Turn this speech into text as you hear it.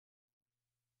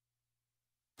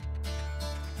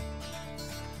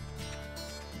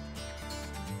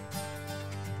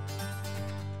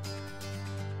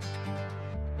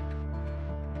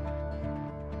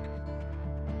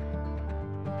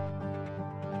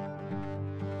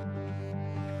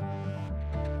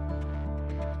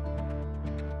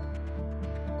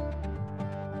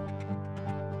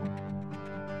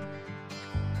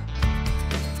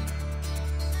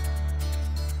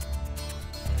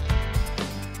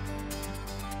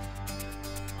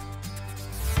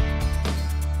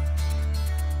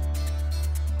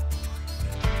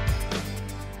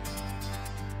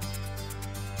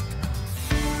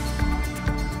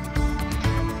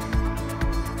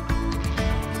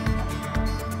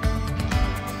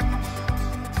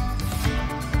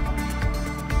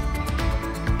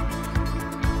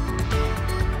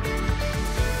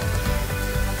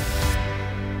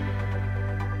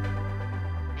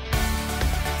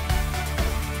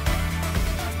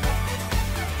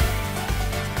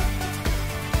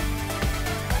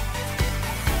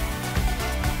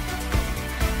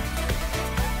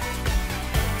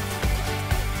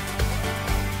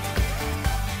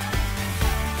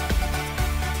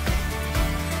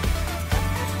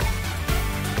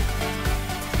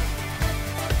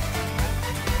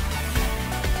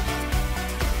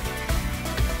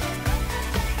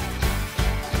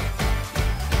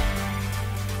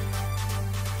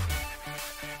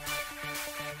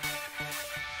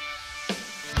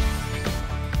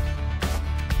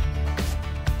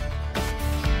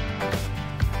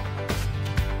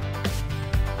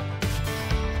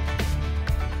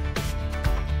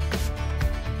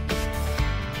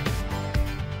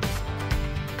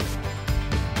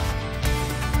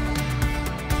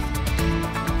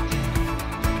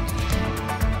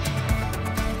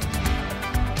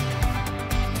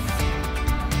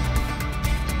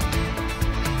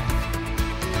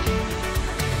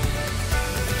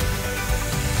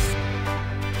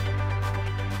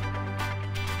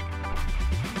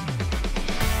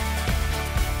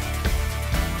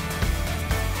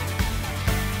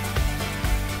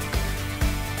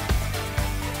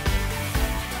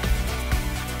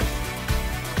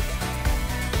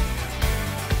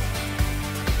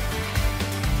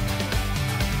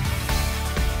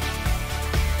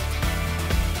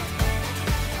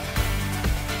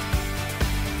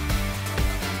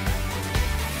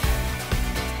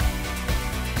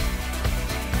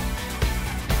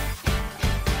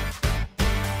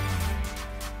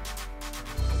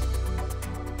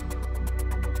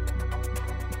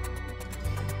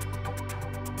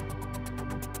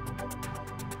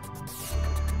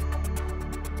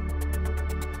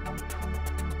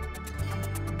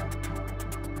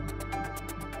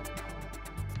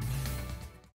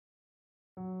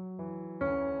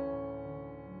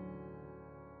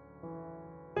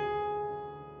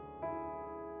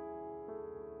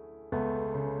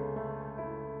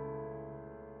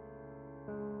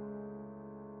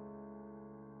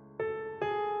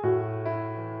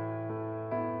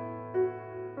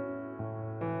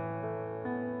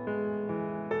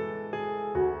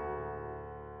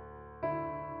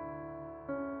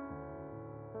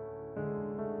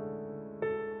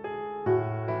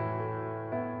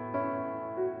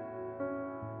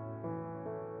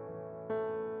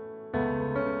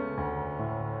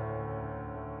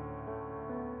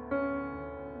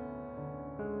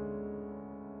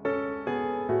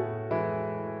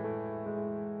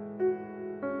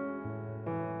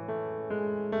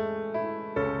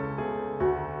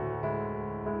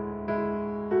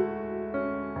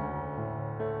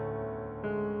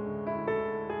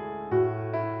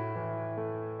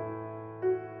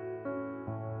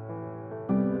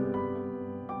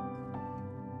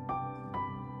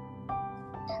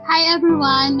Hi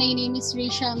everyone, my name is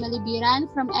Rachel Malibiran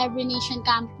from Every Nation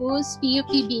Campus, PUP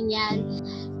Binyan.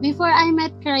 Before I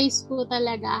met Christ po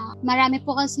talaga, marami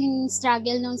po kasing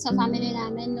struggle noon sa family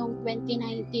namin noong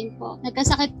 2019 po.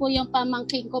 Nagkasakit po yung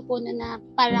pamangkin ko po na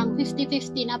parang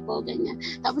 50-50 na po, ganyan.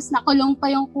 Tapos nakulong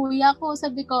pa yung kuya ko,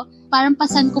 sabi ko, parang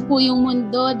pasan ko po yung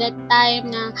mundo that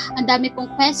time na ang dami pong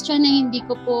question na hindi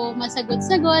ko po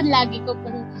masagot-sagot, lagi ko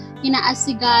pong inaas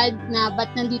si God na ba't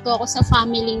nandito ako sa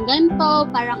family ganito,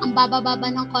 parang ang baba-baba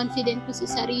ng confidence ko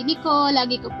sa sarili ko,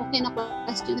 lagi ko po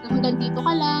kina-question hanggang dito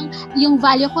ka lang, yung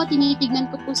value ko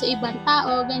tinitignan ko po sa ibang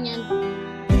tao, ganyan.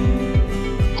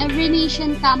 Every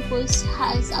Nation Campus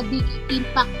has a big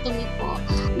impact to me po,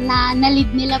 na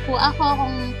nalid nila po ako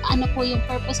kung ano po yung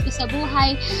purpose ko sa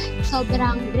buhay.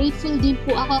 Sobrang grateful din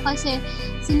po ako kasi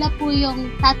sila po yung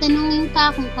tatanungin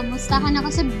ka kung kamusta ka na,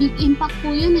 kasi big impact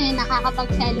po yun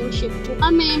nakakapag-fellowship po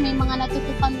kami, may mga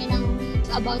natuto kami ng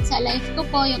about sa life ko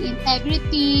po, yung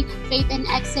integrity, faith and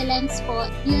excellence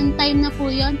po. Yung time na po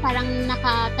yun, parang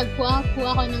nakatagpo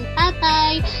po ako ng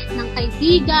tatay, ng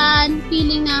kaibigan,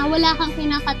 feeling na wala kang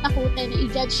kinakatakutan na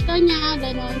i-judge ka niya,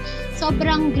 gano'n.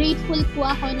 Sobrang grateful po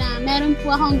ako na meron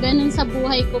po akong gano'n sa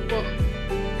buhay ko po.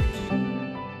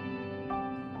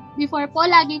 Before po,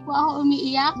 lagi po ako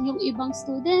umiiyak. Yung ibang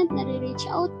student, nare-reach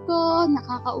out ko,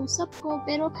 nakakausap ko,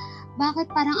 pero bakit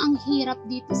parang ang hirap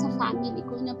dito sa family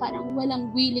ko na parang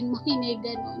walang willing makinig,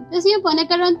 gano'n. Tapos yun po,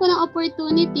 nagkaroon po ng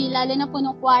opportunity, lalo na po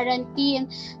ng quarantine,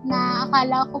 na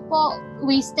akala ko po,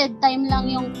 wasted time lang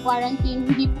yung quarantine,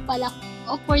 hindi po pala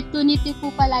opportunity po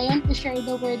pala yun to share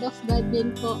the word of God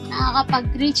din po.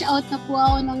 Nakakapag-reach out na po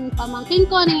ako ng pamangkin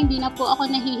ko na hindi na po ako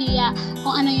nahihiya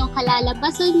kung ano yung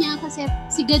kalalabasan niya, kasi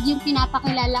si God yung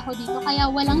pinapakilala ko dito,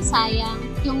 kaya walang sayang.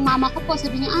 Yung mama ko po,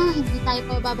 sabi niya, hindi tayo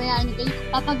pababayaan ni ganyan,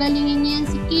 papagalingin niya yan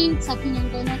si King, sabi niya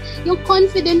gano'n. Yung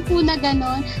confident po na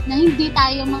gano'n, na hindi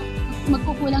tayo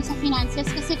magkukulang sa finances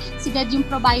kasi si God yung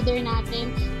provider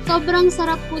natin. Sobrang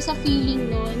sarap po sa feeling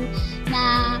nun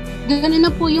na gano'n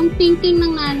na po yung thinking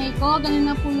ng nanay ko,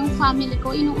 gano'n na po yung family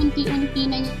ko, inuunti-unti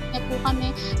na niya po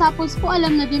kami. Tapos po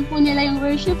alam na din po nila yung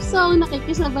worship song,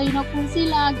 nakikisabay na po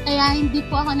sila, kaya hindi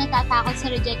po ako natatakot sa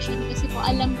rejection kasi po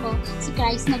alam ko si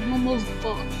Christ nagmo-move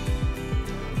po.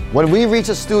 When we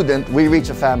reach a student, we reach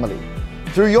a family.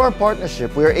 Through your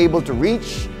partnership, we are able to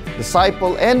reach,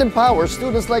 disciple, and empower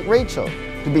students like Rachel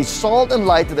to be salt and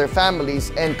light to their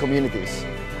families and communities.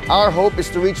 Our hope is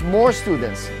to reach more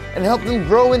students and help them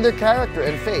grow in their character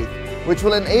and faith, which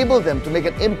will enable them to make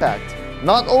an impact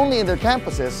not only in their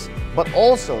campuses, but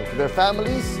also to their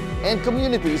families and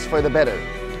communities for the better.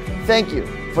 Thank you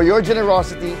for your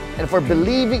generosity and for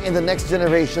believing in the next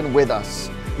generation with us.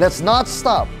 Let's not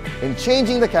stop in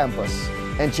changing the campus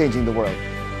and changing the world.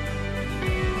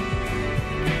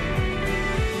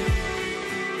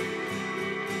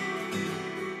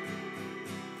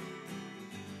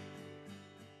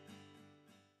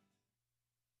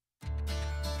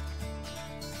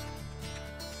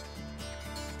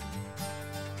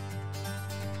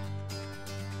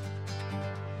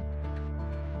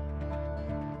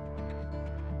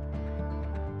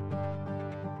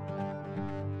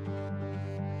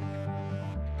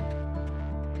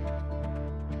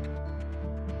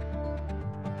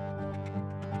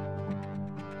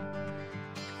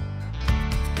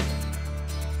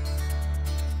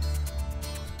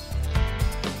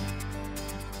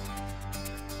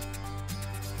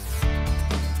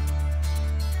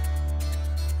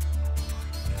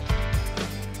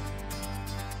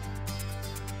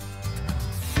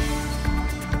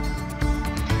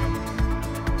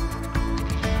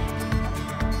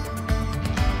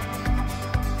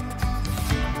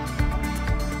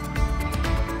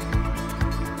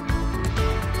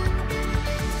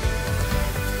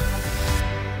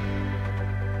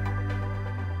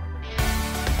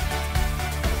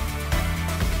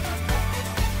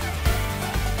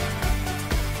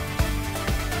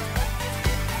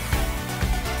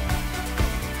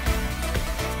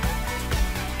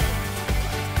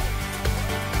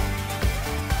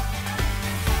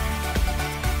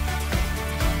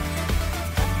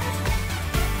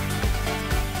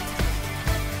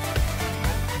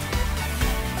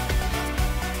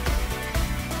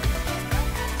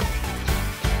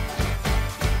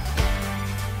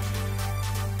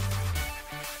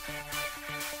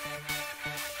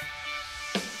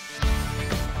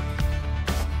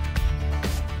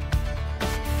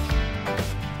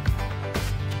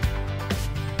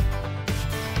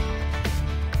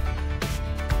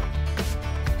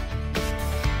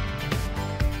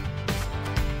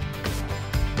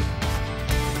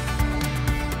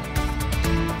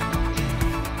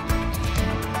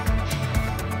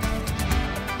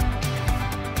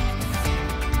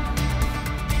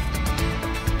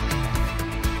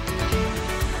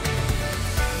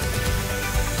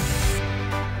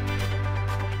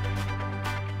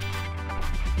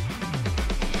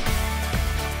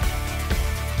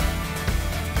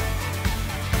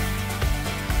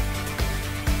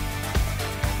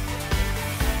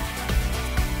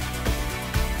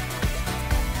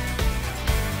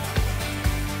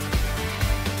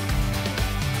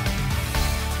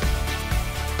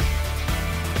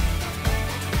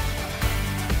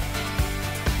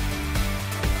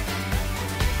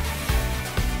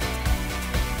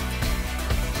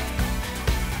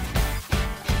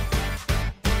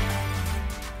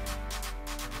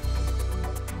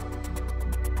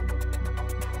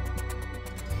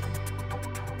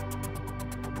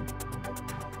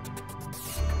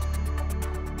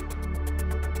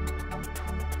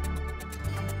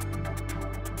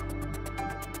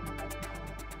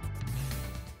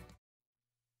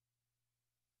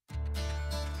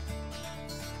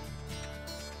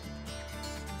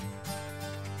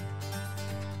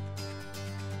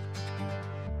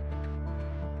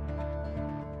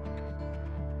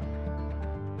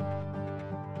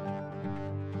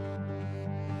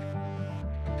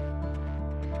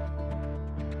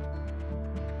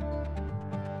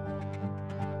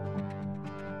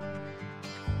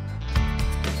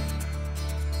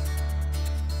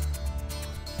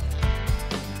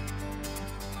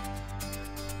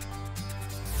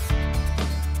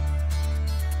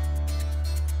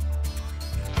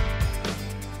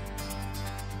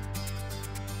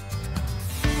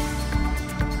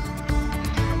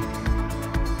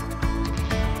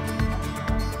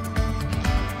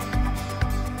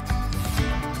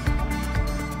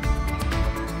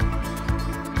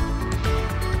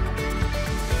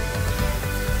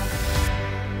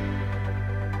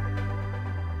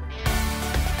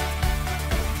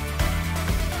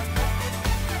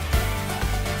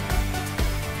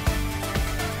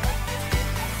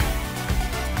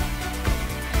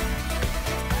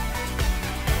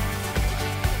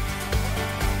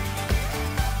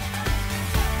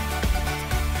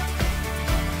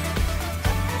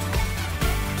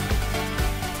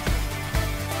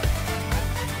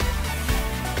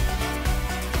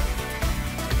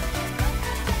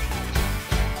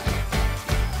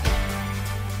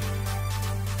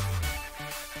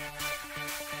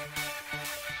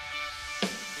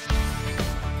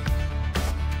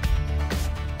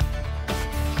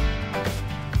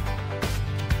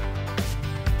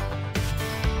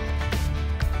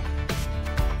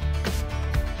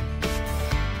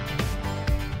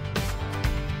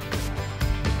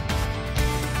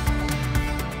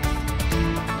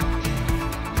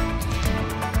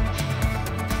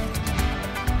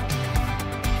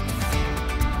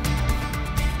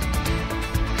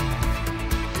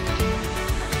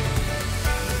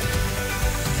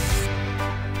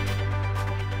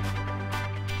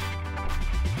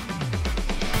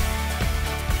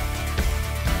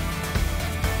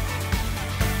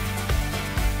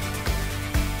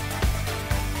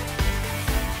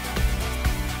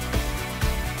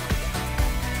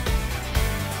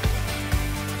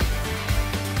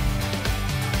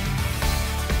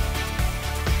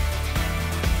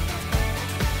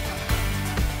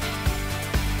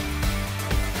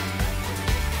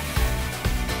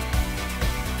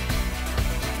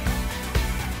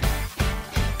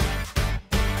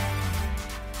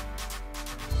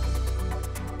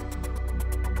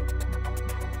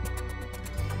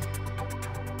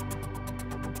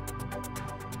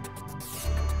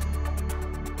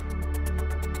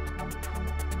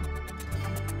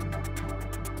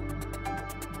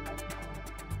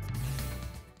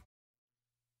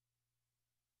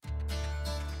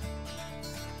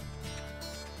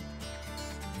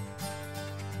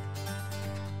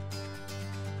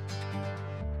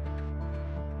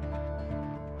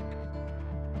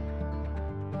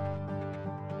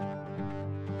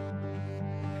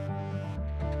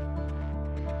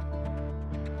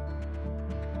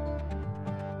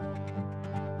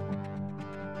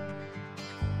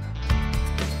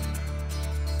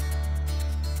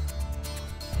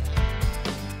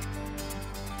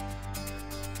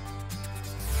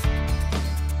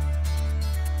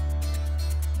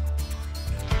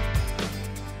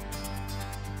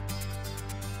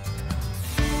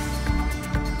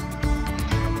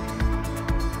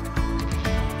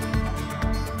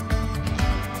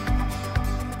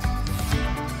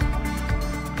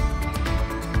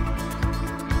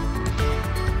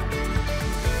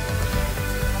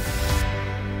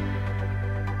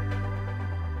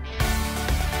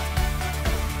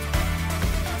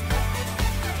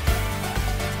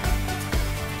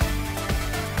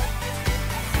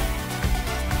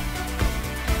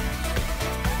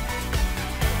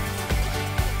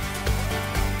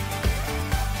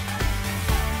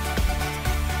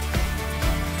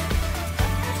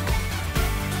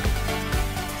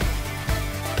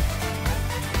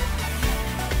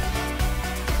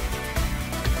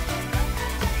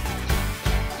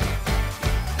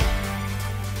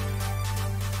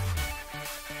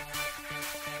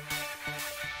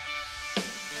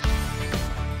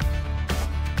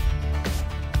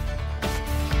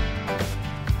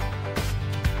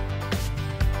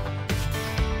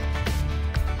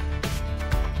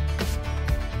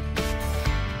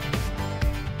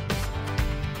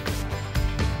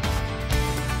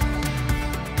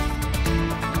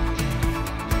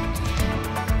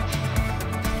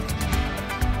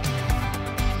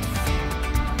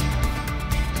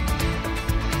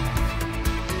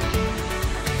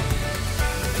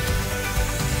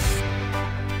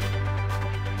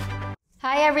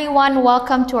 everyone.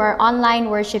 Welcome to our online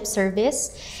worship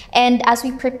service. And as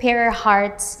we prepare our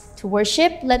hearts to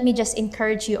worship, let me just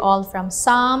encourage you all from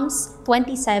Psalms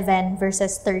 27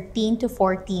 verses 13 to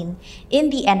 14 in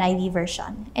the NIV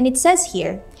version. And it says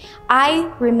here,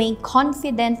 I remain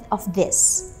confident of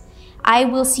this. I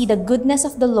will see the goodness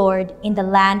of the Lord in the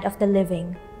land of the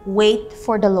living. Wait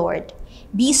for the Lord.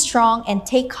 Be strong and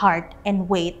take heart and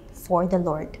wait for the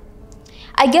Lord.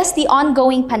 I guess the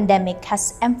ongoing pandemic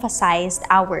has emphasized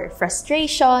our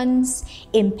frustrations,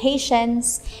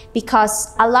 impatience,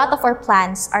 because a lot of our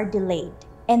plans are delayed,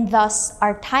 and thus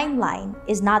our timeline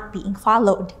is not being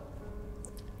followed.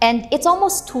 And it's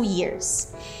almost 2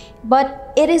 years.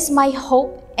 But it is my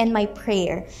hope and my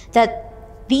prayer that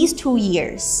these 2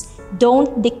 years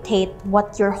don't dictate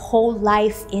what your whole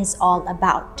life is all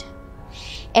about.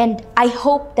 And I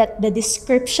hope that the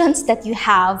descriptions that you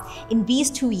have in these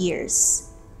 2 years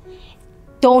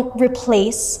don't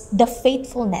replace the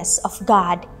faithfulness of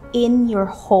God in your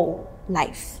whole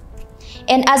life.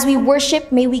 And as we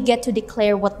worship, may we get to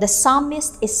declare what the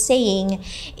psalmist is saying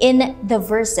in the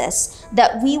verses,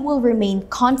 that we will remain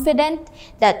confident,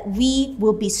 that we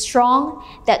will be strong,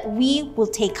 that we will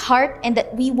take heart, and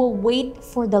that we will wait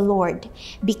for the Lord,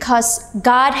 because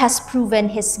God has proven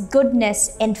His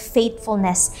goodness and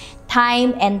faithfulness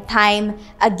time and time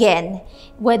again.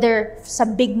 Whether sa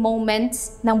big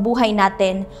moments ng buhay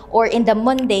natin or in the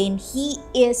mundane, He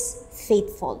is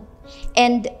faithful.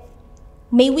 And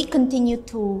may we continue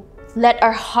to let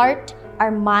our heart, our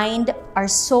mind, our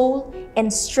soul,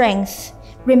 and strength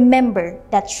remember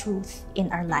that truth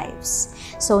in our lives.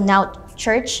 So now,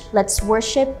 church, let's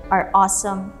worship our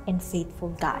awesome and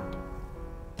faithful God.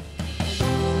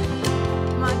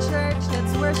 Come on, church,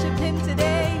 let's worship Him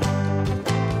today.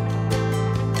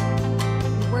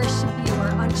 We worship You,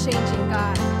 our unchanging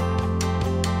God.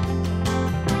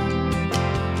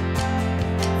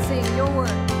 Sing Your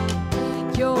word.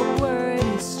 Your word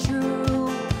is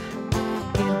true,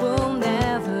 it will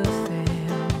never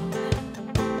fail.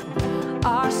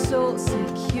 Our soul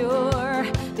secure,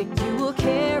 that You will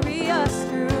carry us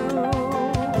through.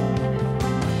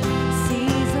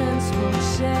 Seasons will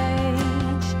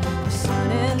change, the sun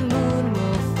and moon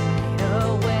will fade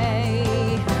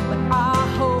away, but our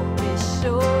hope is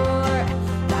sure,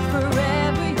 that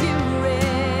forever You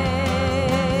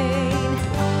reign.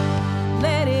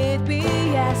 Let it be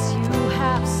as You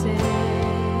have said.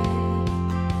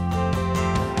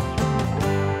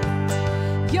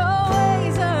 Your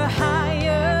ways are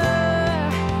higher.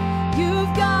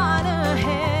 You've gone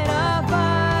ahead of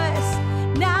us.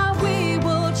 Now we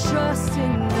will trust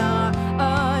in our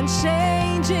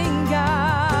unchanging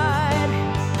God.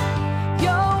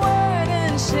 Your word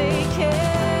unshaken.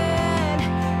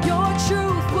 Your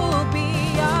truth will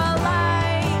be our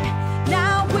light.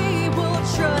 Now we will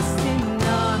trust in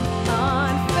our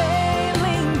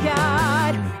unfailing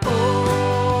God. Oh,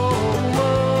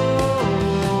 oh,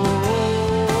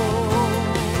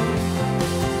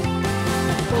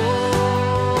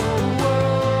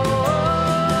 oh, oh.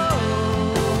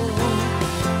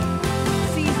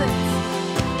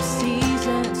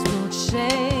 Seasons will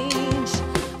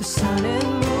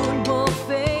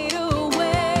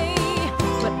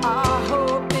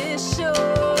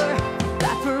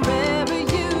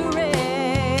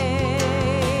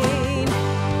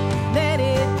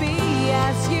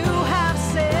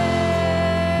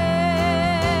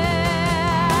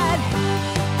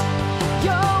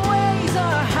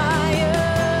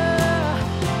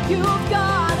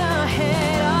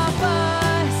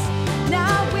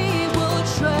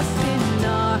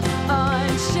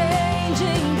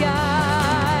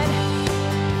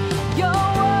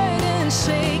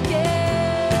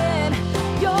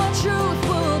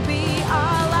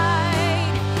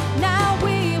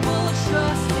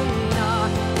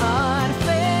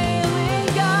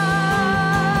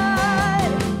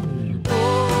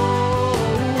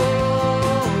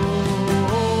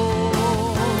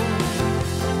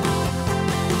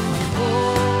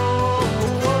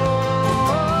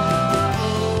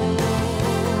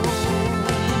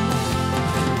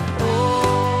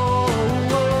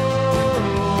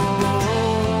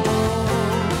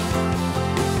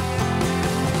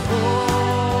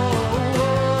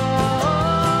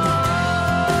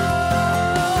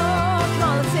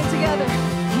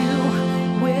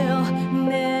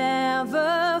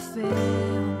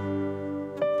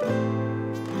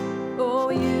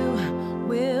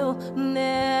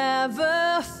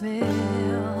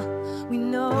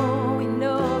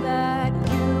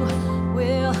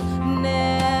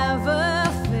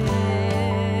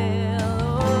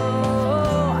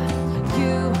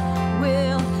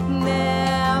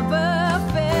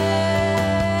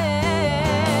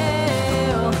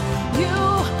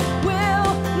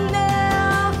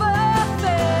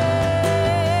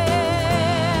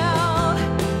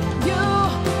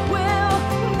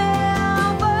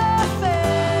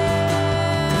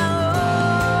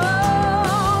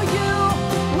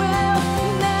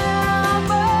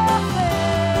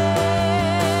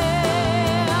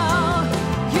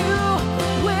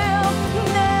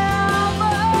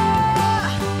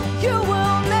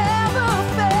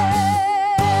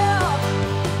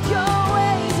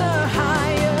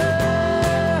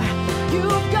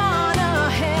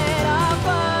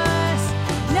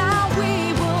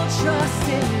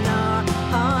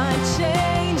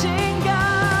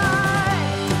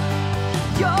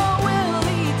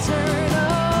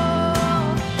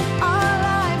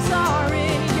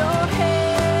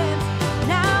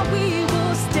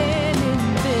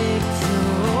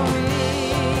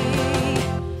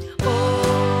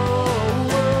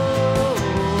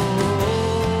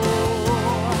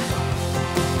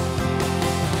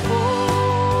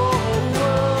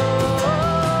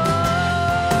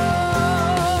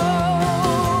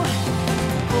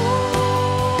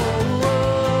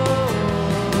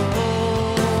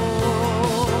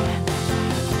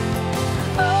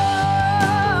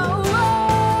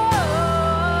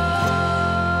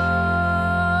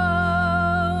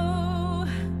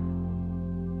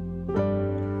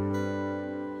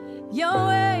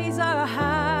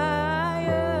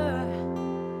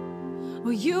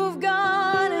Well, you've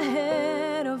gone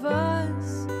ahead of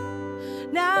us.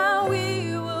 Now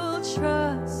we will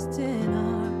trust in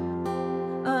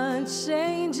our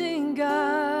unchanging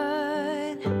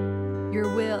God. Your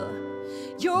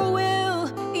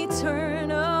will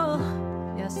eternal.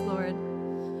 Yes, Lord.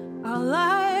 Our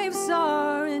lives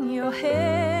are in your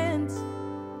hands.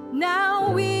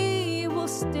 Now we will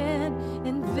stand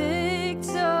in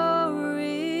victory.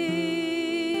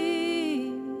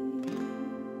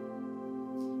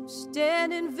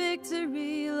 Stand in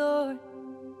victory, Lord.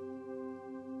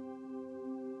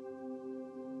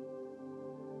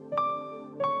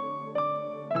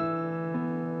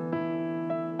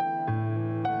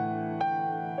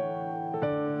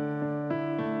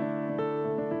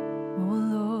 Oh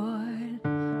Lord,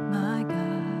 my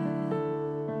God,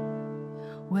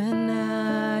 when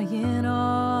I in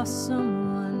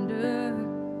awesome wonder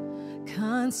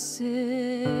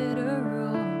consider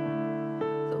all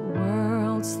the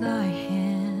worlds thy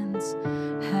hands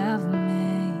have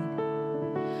made,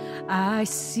 I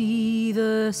see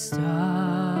the stars,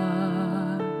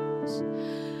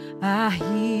 I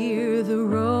hear the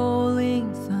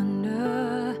rolling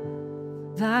thunder,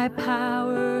 thy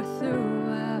power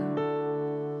throughout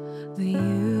the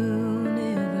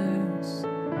universe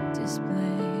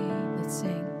displayed. Let's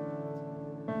sing.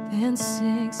 Then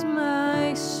sings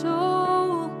my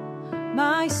soul,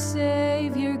 my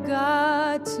Savior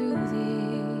God, to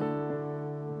thee.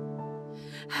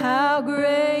 How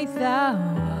great thou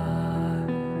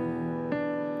art,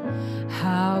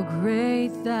 how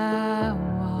great thou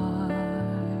art.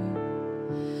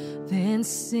 Then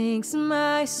sings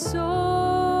my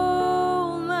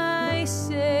soul, my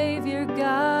Savior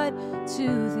God,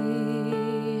 to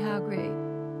thee.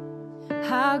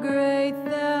 How great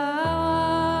thou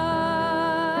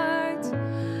art,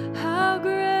 how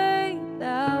great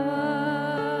thou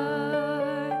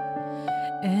art.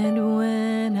 And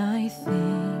when I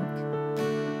think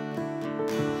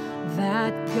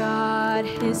that God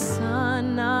his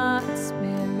Son not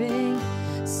sparing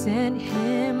sent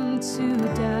him to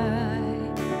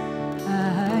die,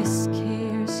 I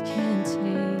scarce can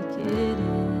take it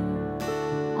in.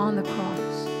 On the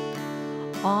cross,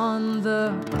 on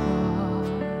the cross,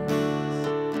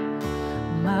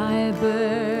 my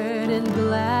burden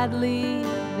gladly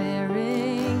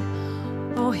bearing,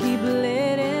 oh, he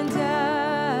bled and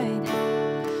died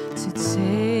to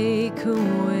take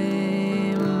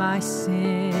away my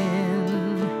sin.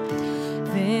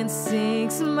 Then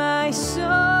sings my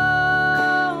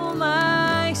soul,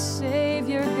 my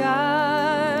Savior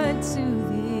God, to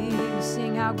thee.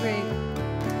 Sing how great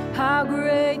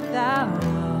thou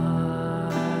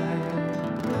art,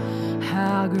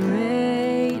 how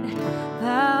great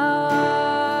thou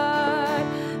art.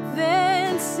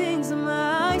 Then sings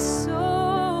my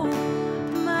soul,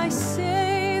 my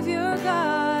Savior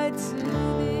God, to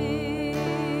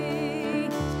thee.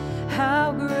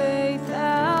 How great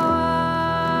thou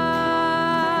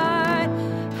art,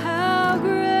 how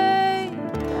great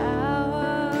thou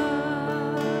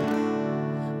art.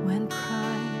 When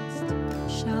Christ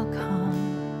shall come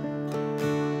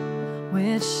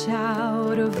with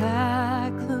shout of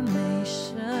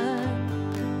acclamation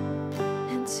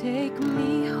and take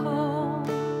me home,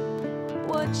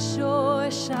 what joy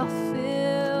shall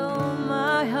fill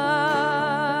my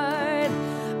heart.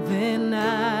 Then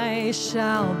I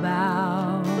shall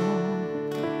bow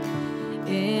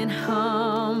in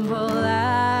humble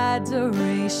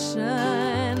adoration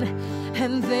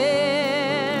and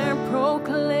there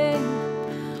proclaim,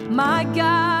 my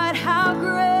God, how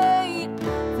great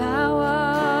thou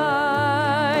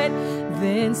art.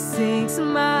 Then sings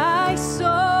my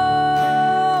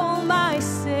soul, my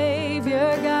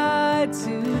Savior God,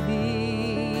 to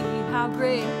thee. How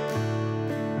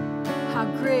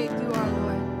great you are,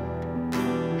 Lord.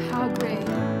 How great.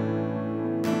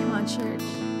 Come on, church.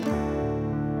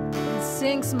 And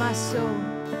sings my soul,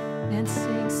 and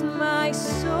sings my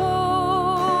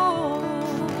soul.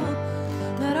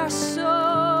 Let our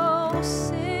soul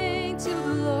sing to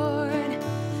the Lord.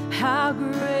 How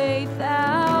great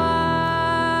thou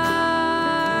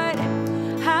art,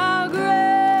 how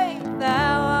great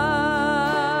thou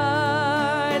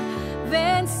art.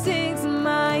 Then sings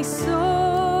my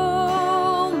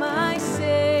soul, my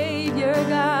Savior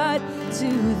God,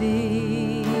 to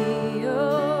thee.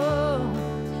 Oh,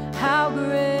 how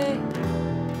great,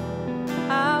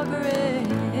 how great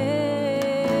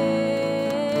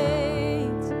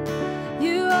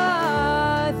you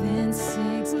are. Then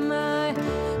sings my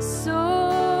soul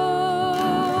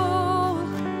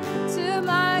to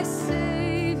my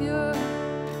Savior.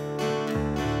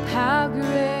 How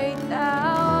great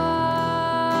thou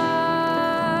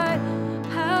art,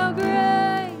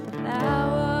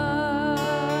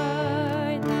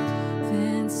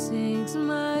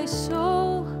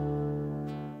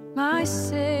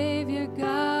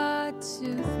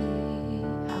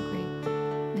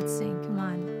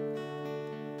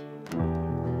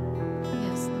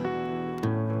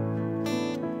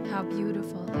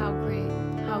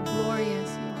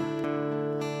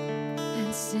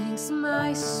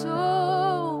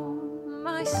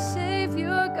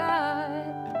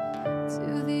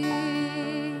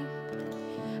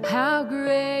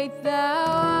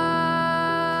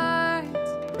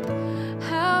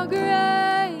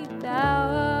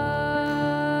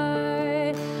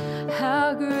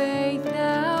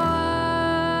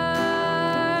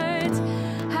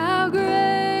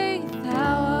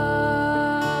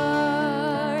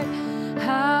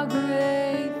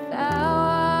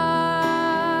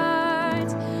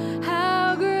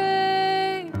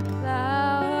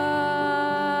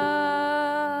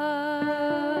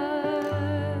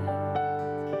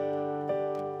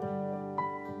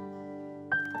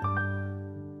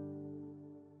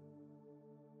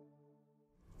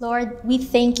 Lord, we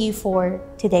thank you for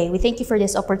today. We thank you for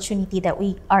this opportunity that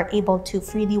we are able to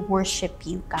freely worship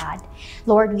you, God.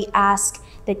 Lord, we ask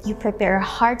that you prepare our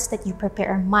hearts, that you prepare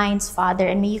our minds, Father,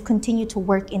 and may you continue to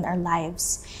work in our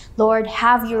lives. Lord,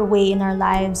 have your way in our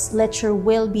lives. Let your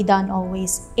will be done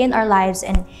always in our lives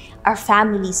and our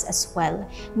families as well.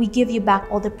 We give you back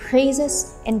all the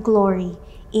praises and glory.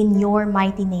 In your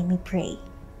mighty name we pray.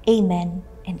 Amen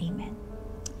and amen.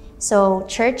 So,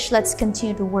 church, let's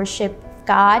continue to worship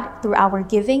God through our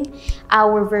giving.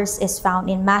 Our verse is found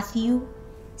in Matthew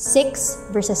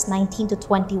 6, verses 19 to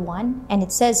 21. And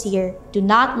it says here, "Do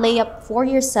not lay up for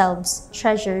yourselves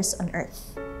treasures on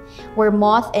earth, where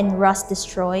moth and rust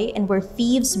destroy, and where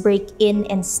thieves break in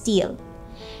and steal.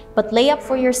 But lay up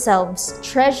for yourselves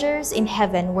treasures in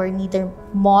heaven, where neither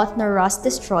moth nor rust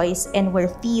destroys, and where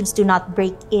thieves do not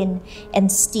break in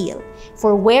and steal.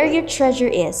 For where your treasure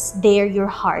is, there your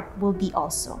heart will be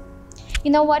also."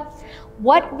 You know what?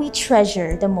 What we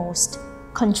treasure the most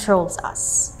controls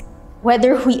us,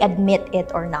 whether we admit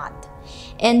it or not.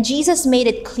 And Jesus made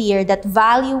it clear that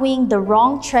valuing the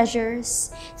wrong treasures,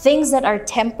 things that are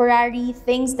temporary,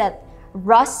 things that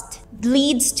rust,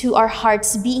 leads to our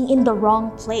hearts being in the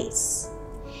wrong place.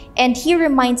 And he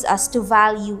reminds us to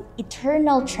value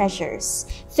eternal treasures,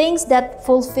 things that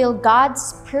fulfill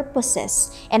God's purposes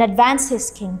and advance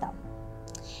his kingdom.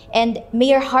 And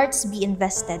may our hearts be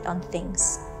invested on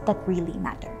things that really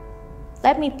matter.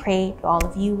 Let me pray to all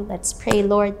of you. Let's pray.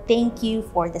 Lord, thank you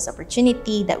for this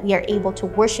opportunity that we are able to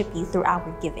worship you through our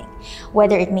giving.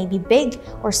 Whether it may be big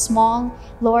or small,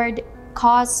 Lord,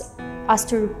 cause us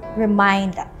to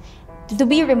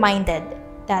be reminded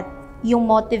that yung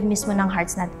motive mismo ng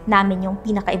hearts namin yung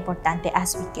pinaka-importante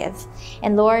as we give.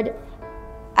 And Lord,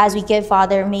 as we give,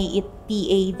 Father, may it be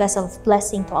a vessel of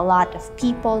blessing to a lot of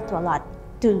people, to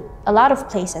a lot of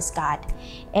places, God.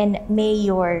 And may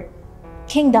your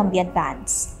kingdom be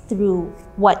advanced through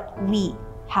what we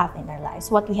have in our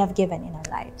lives, what we have given in our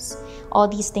lives. All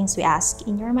these things we ask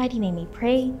in your mighty name we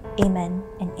pray. Amen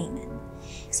and amen.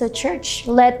 So church,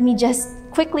 let me just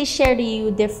quickly share to you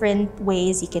different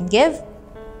ways you can give.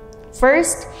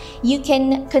 First, you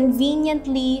can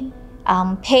conveniently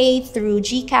pay through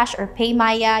GCash or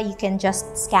PayMaya. You can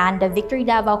just scan the Victory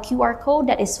Davao QR code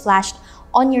that is flashed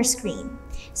on your screen.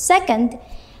 Second,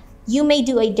 you may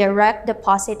do a direct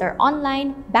deposit or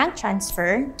online bank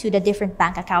transfer to the different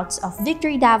bank accounts of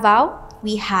Victory Davao.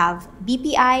 We have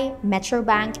BPI,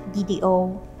 Metrobank,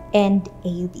 BDO, and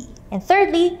AUB. And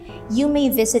thirdly, you may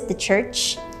visit the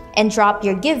church and drop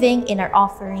your giving in our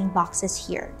offering boxes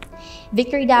here.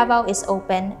 Victory Davao is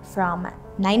open from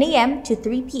 9 a.m. to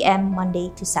 3 p.m.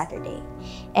 Monday to Saturday.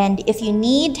 And if you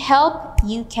need help,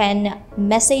 you can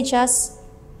message us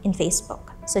in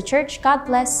Facebook. So church, God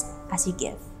bless as you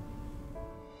give.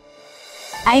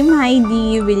 I'm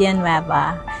Heidi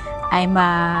Villanueva. I'm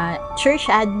a church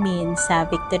admin sa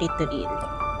Victory Turil.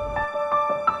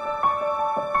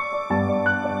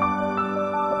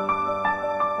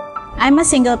 I'm a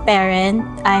single parent.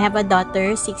 I have a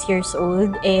daughter, 6 years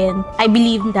old, and I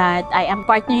believe that I am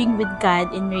partnering with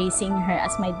God in raising her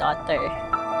as my daughter.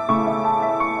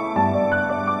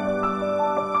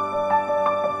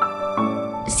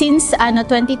 Since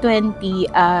 2020,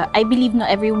 I believe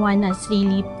everyone has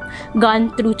really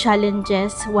gone through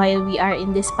challenges while we are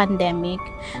in this pandemic.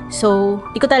 So,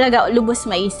 di ko talaga lubos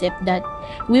maisip that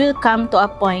we will come to a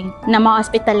point na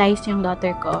ma-hospitalize yung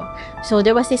daughter ko. So,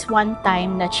 there was this one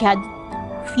time that she had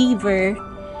fever,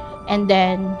 and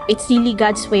then it's really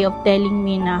God's way of telling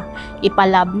me na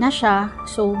ipalab na siya.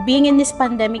 So, being in this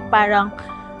pandemic, parang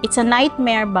it's a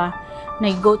nightmare ba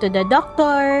na you go to the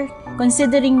doctor,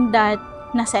 considering that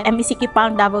nasa MECQ pa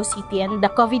ang Davao City and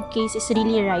the COVID case is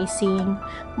really rising.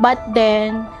 But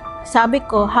then, sabi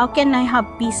ko, how can I have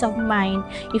peace of mind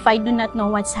if I do not know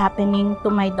what's happening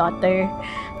to my daughter?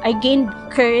 I gained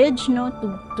courage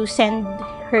to send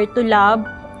her to lab.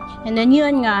 And then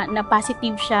yun nga, na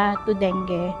positive siya to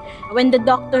dengue. When the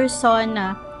doctor saw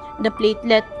na the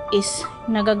platelet is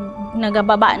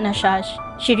nagababa na siya,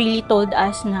 she really told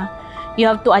us na you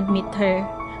have to admit her.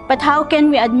 But how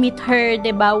can we admit her,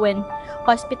 diba, when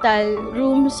hospital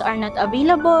rooms are not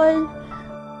available?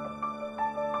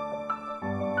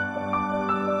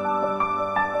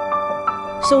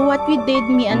 So what we did,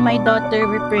 me and my daughter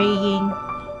were praying,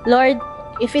 Lord,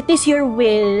 if it is your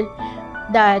will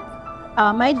that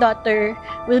my daughter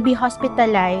will be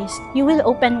hospitalized, you will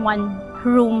open one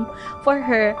room for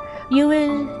her. You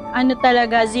will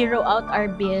zero out our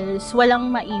bills, walang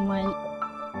maiwan.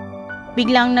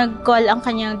 Biglang nag-call ang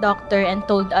kanyang doctor and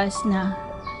told us na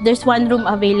there's one room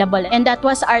available, and that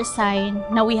was our sign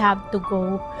na we have to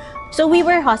go. So we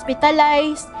were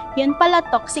hospitalized, yan pala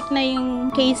toxic na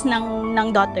yung case ng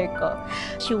daughter ko.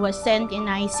 She was sent in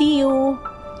ICU.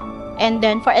 And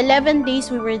then for 11 days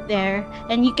we were there,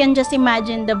 and you can just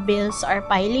imagine the bills are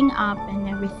piling up and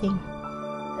everything.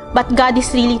 But God is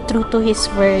really true to His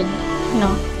word, no?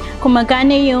 Kung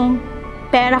magkano yung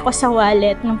pera ko sa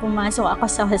wallet nung pumasok ako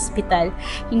sa hospital,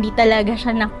 hindi talaga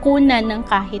siya nakunan ng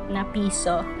kahit na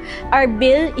piso. Our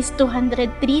bill is 203,000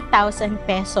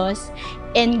 pesos,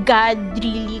 and God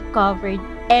really covered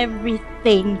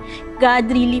everything. God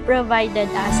really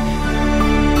provided us.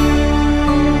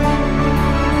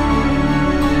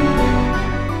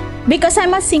 Because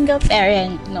I'm a single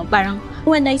parent, no, parang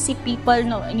when I see people,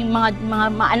 no, yung mga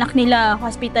anak nila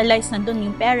hospitalized, nandun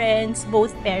yung parents,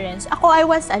 both parents. Ako, I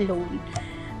was alone.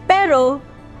 Pero,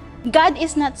 God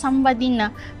is not somebody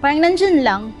na parang nandyan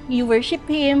lang, you worship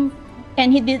Him,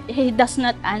 and He does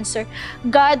not answer.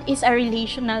 God is a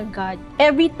relational God.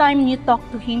 Every time you talk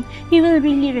to Him, He will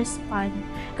really respond.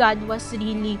 God was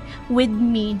really with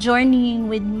me, journeying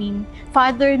with me.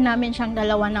 Father namin siyang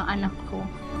dalawa ng anak ko.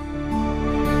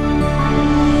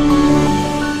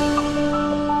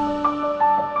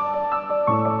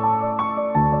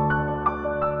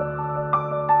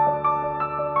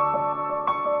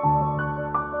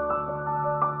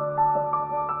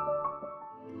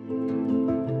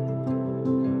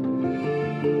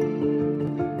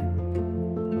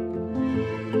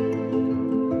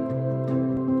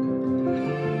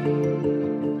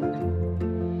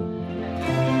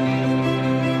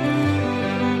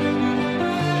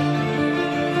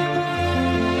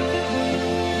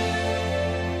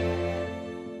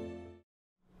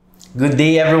 Good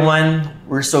day, everyone.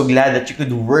 We're so glad that you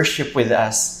could worship with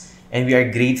us, and we are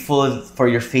grateful for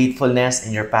your faithfulness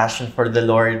and your passion for the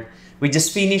Lord. We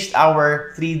just finished our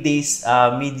 3 days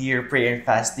mid-year prayer and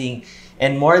fasting,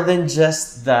 and more than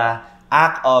just the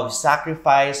act of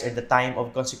sacrifice or the time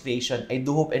of consecration, I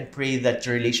do hope and pray that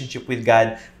your relationship with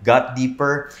God got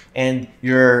deeper, and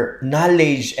your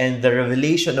knowledge and the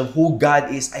revelation of who God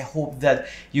is, I hope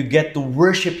that you get to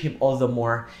worship Him all the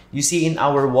more. You see, in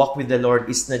our walk with the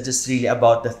Lord, it's not just really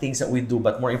about the things that we do,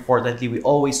 but more importantly, we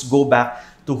always go back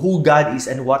to who God is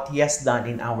and what He has done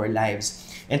in our lives.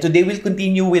 And today we'll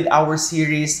continue with our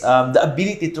series, The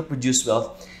Ability to Produce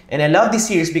Wealth. And I love this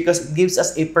series because it gives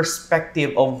us a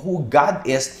perspective of who God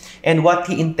is and what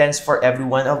He intends for every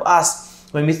one of us.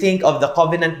 When we think of the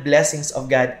covenant blessings of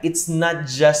God, it's not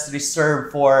just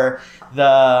reserved for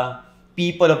the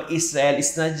people of Israel.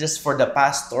 It's not just for the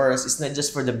pastors. It's not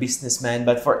just for the businessmen,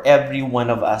 but for every one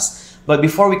of us. But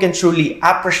before we can truly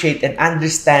appreciate and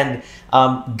understand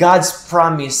God's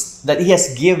promise that He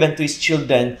has given to His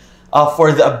children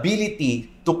for the ability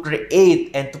to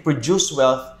create and to produce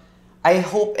wealth, I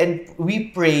hope and we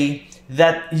pray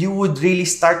that you would really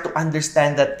start to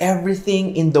understand that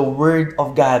everything in the Word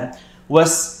of God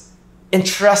was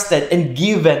entrusted and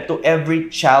given to every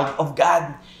child of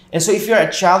God. And so if you're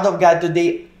a child of God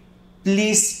today,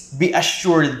 please be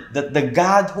assured that the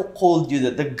God who called you,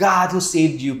 that the God who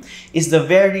saved you, is the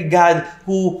very God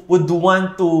who would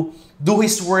want to do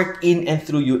His work in and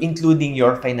through you, including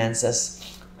your finances.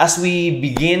 As we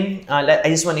begin, I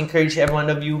just want to encourage every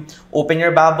one of you, open your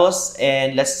Bibles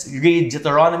and let's read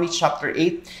Deuteronomy chapter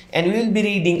 8. And we will be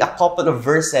reading a couple of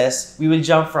verses. We will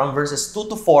jump from verses 2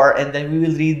 to 4 and then we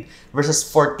will read verses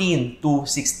 14 to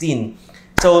 16.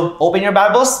 So open your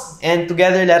Bibles and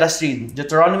together let us read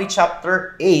Deuteronomy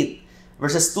chapter 8,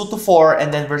 verses 2 to 4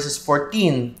 and then verses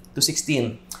 14 to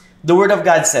 16. The Word of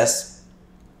God says,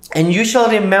 "And you shall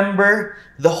remember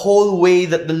the whole way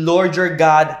that the Lord your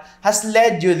God has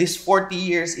led you these 40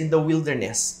 years in the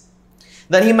wilderness,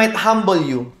 that He might humble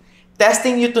you,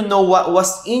 testing you to know what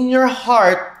was in your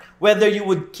heart, whether you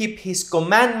would keep His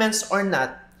commandments or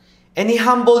not. And He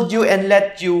humbled you and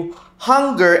let you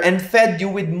hunger and fed you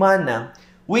with manna,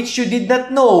 which you did not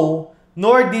know,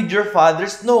 nor did your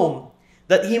fathers know,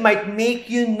 that He might make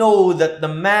you know that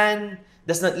the man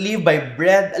does not live by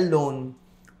bread alone,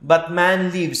 but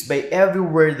man lives by every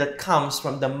word that comes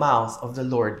from the mouth of the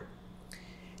Lord.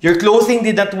 Your clothing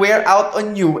did not wear out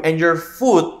on you, and your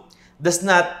foot did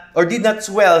not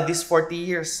swell these 40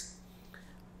 years."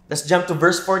 Let's jump to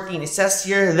verse 14. It says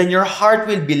here, "Then your heart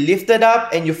will be lifted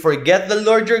up, and you forget the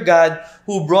Lord your God,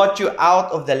 who brought you out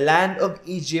of the land of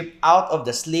Egypt, out of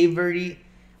the slavery,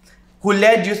 who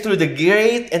led you through the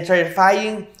great and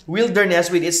terrifying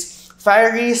wilderness with its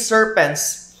fiery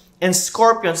serpents and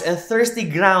scorpions and thirsty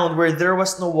ground where there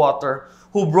was no water,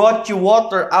 who brought you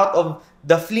water out of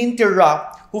the flinty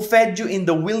rock, who fed you in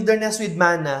the wilderness with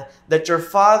manna that your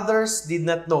fathers did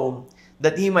not know,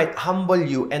 that He might humble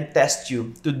you and test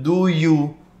you to do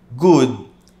you good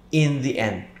in the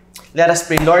end." Let us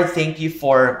pray. Lord, thank you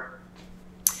for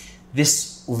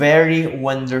this very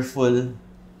wonderful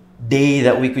day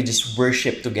that we could just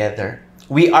worship together.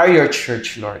 We are your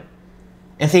church, Lord.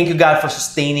 And thank you, God, for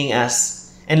sustaining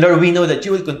us. And Lord, we know that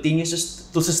you will continue to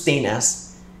sustain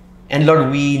us. And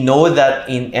Lord, we know that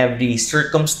in every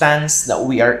circumstance that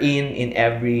we are in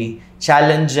every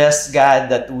challenges, God,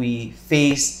 that we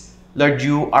face, Lord,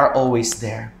 you are always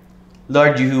there.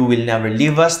 Lord, you will never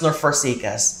leave us nor forsake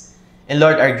us. And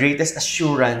Lord, our greatest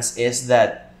assurance is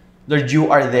that, Lord,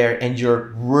 you are there and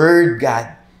your word,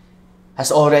 God,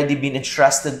 has already been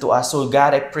entrusted to us. So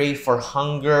God, I pray for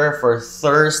hunger, for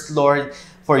thirst, Lord,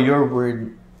 for your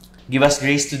word. Give us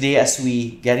grace today as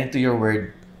we get into your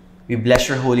word. We bless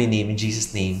your holy name. In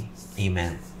Jesus' name,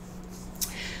 amen.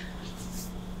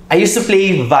 I used to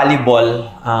play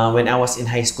volleyball when I was in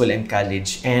high school and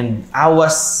college, and I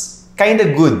was kind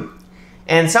of good.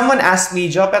 And someone asked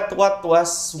me, Jopet, what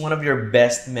was one of your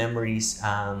best memories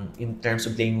in terms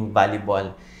of playing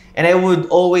volleyball? And I would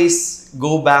always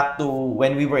go back to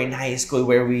when we were in high school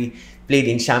where we played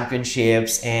in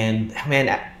championships. And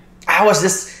man, I was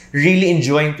just really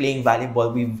enjoying playing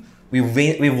volleyball.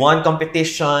 We won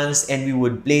competitions and we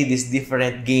would play these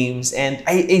different games. And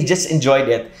I just enjoyed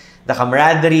it. The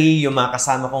camaraderie, yung mga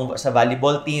kasama kong sa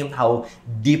volleyball team, how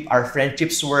deep our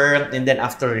friendships were. And then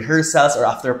after rehearsals or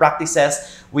after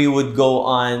practices, we would go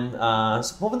on,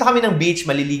 pupunta kami ng beach,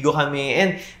 maliligo kami.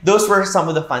 And those were some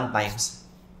of the fun times.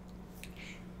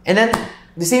 And then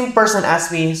the same person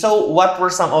asked me, so what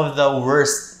were some of the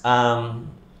worst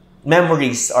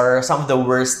memories or some of the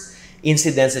worst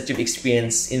incidents that you've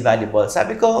experienced in volleyball?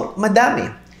 Sabi ko,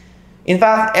 madami. In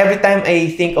fact, every time I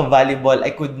think of volleyball,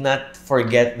 I could not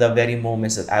forget the very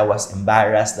moments that I was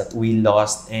embarrassed, that we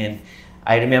lost. And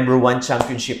I remember one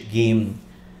championship game,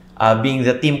 being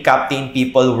the team captain,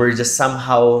 people were just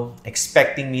somehow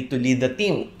expecting me to lead the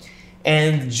team.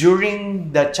 And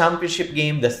during the championship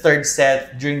game, the third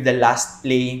set, during the last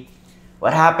play,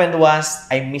 what happened was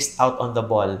I missed out on the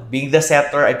ball. Being the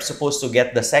setter, I'm supposed to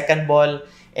get the second ball,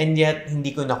 and yet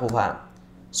hindi ko nakuha.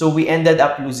 So we ended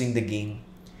up losing the game.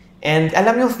 And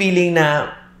alam yung feeling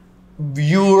na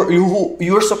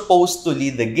you're supposed to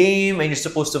lead the game and you're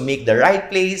supposed to make the right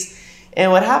plays.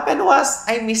 And what happened was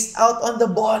I missed out on the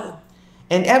ball.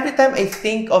 And every time I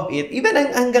think of it, even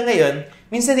hanggang ngayon,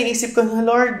 minsan naisip ko,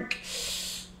 Lord,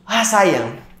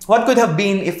 sayang. What could have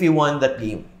been if we won that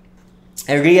game?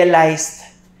 I realized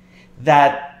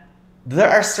that there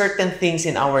are certain things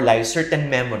in our lives, certain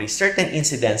memories, certain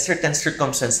incidents, certain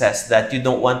circumstances that you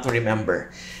don't want to remember.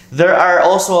 There are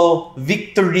also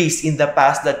victories in the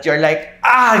past that you're like,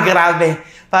 grabe.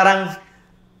 Parang,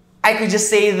 I could just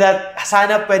say that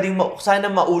sana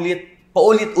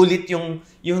paulit-ulit yung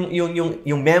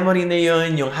memory na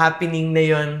yun, yung happening na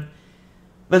yun.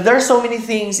 But there are so many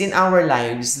things in our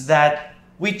lives that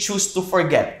we choose to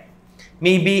forget.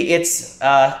 Maybe it's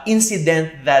an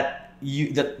incident that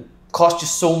caused you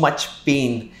so much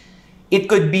pain. It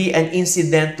could be an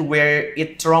incident where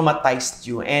it traumatized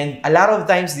you. And a lot of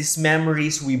times, these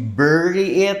memories, we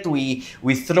bury it, we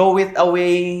throw it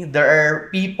away. There are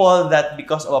people that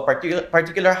because of a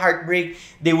particular heartbreak,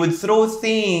 they would throw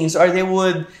things or they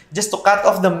would, just to cut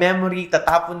off the memory,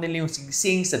 tatapon nila yung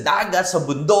singsing sa dagat, sa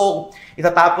bundok.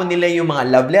 Itatapon nila yung mga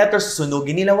love letters,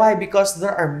 susunugin nila. Why? Because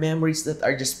there are memories that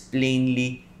are just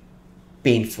plainly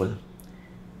painful.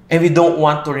 And we don't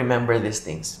want to remember these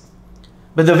things.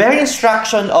 But the very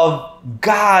instruction of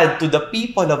God to the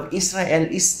people of Israel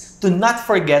is to not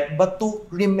forget, but to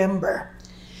remember.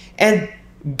 And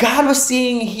God was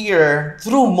saying here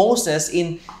through Moses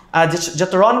in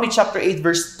Deuteronomy chapter 8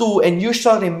 verse 2, and you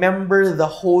shall remember the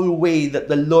whole way that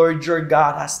the Lord your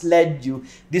God has led you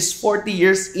these 40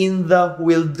 years in the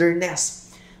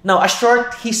wilderness. Now, a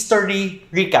short history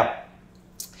recap.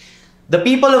 The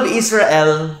people of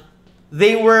Israel,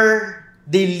 they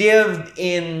lived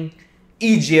in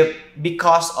Egypt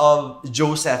because of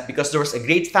Joseph, because there was a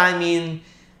great famine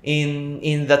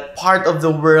in that part of the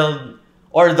world,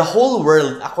 or the whole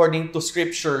world according to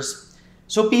scriptures.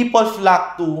 So people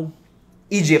flocked to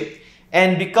Egypt.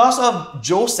 And because of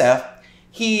Joseph,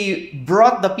 he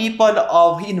invited the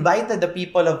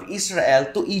people of Israel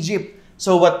to Egypt.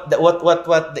 So what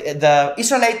the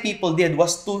Israelite people did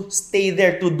was to stay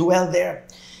there, to dwell there.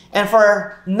 And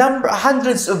for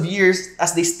hundreds of years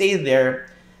as they stayed there,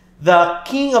 the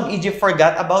king of Egypt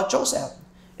forgot about Joseph.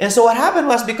 And so what happened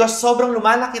was, because sobrang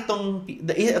lumalaki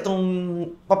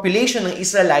itong population ng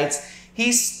Israelites,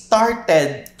 he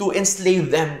started to enslave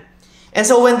them. And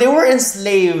so when they were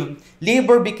enslaved,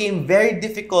 labor became very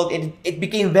difficult and it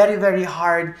became very, very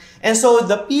hard. And so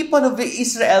the people of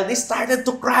Israel, they started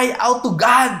to cry out to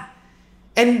God.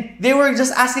 And they were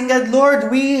just asking God,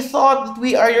 Lord, we thought that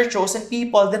we are your chosen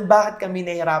people. Then bakit kami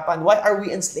nahihirapan? Why are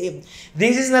we enslaved?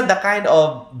 This is not the kind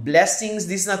of blessings.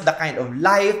 This is not the kind of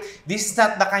life. This is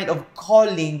not the kind of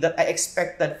calling that I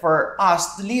expected for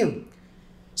us to live.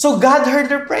 So God heard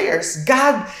their prayers.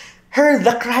 God heard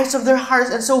the cries of their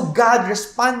hearts. And so God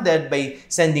responded by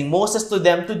sending Moses to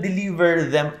them to deliver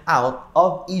them out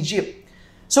of Egypt.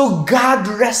 So God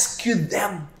rescued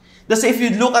them. That's if you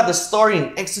look at the story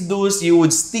in Exodus, you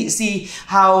would see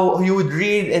how you would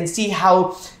read and see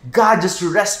how God just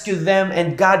rescued them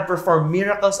and God performed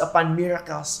miracles upon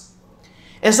miracles.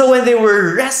 And so when they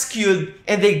were rescued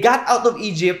and they got out of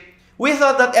Egypt, we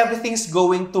thought that everything's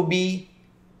going to be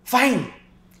fine.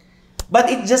 But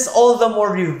it just all the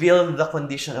more revealed the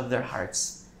condition of their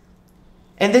hearts.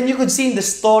 And then you could see in the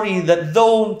story that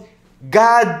though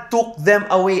God took them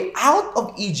away out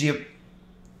of Egypt,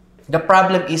 the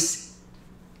problem is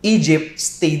Egypt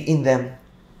stayed in them.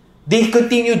 They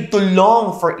continued to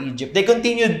long for Egypt. They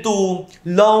continued to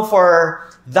long for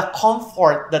the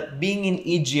comfort that being in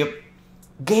Egypt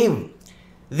gave.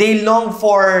 They longed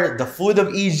for the food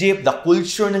of Egypt, the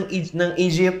culture ng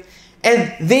Egypt.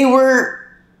 And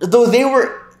though they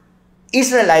were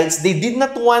Israelites, they did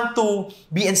not want to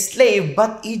be enslaved,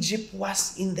 but Egypt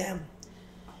was in them.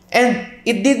 And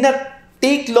it did not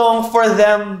take long for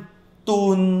them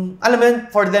to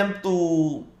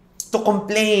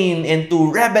complain and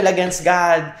to rebel against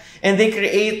God. And they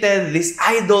created these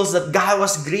idols that God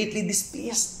was greatly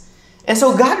displeased. And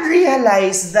so God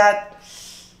realized that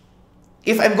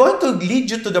if I'm going to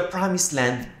lead you to the promised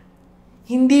land,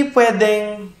 hindi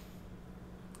pwedeng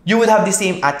you would have the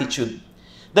same attitude,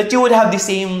 that you would have the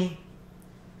same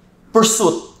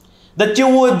pursuit, that you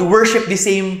would worship the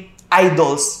same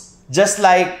idols, just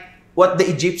like what the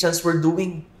Egyptians were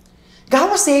doing. God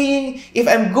was saying, if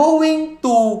I'm going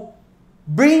to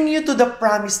bring you to the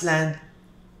promised land,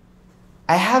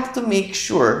 I have to make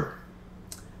sure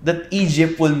that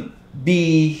Egypt will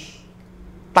be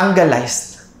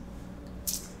tangalized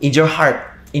in your heart,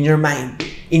 in your mind,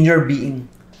 in your being.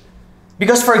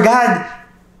 Because for God,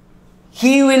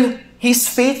 He's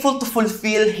faithful to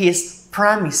fulfill His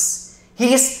promise.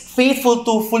 He is faithful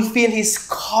to fulfill His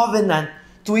covenant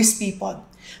to His people.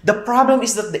 The problem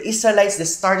is that the Israelites, they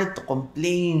started to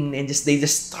complain and they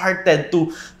just started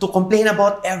to complain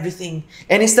about everything.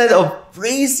 And instead of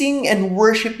praising and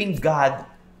worshiping God,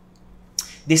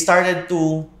 they started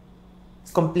to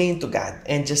complain to God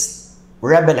and just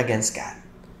rebel against God.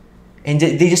 And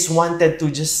they just wanted to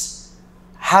just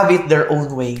have it their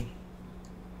own way.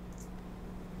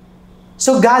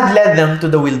 So God led them to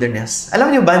the wilderness.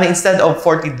 Alam niyo ba na instead of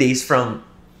 40 days from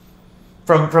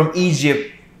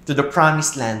Egypt to the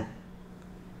promised land,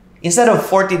 instead of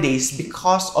 40 days,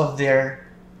 because of their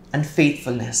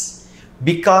unfaithfulness,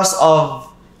 because of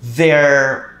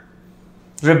their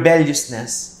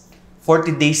rebelliousness,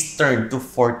 40 days turned to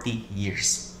 40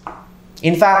 years.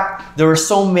 In fact, there were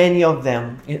so many of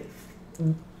them,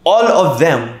 all of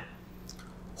them,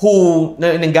 who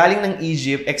nanggaling ng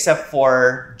Egypt, except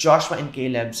for Joshua and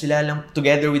Caleb, sila lang,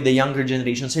 together with the younger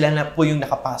generation, sila na po yung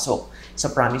nakapasok sa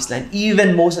promised land.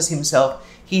 Even Moses himself,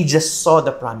 he just saw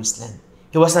the promised land.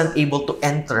 He wasn't able to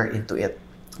enter into it.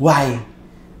 Why?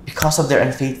 Because of their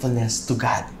unfaithfulness to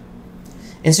God.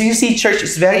 And so you see, church,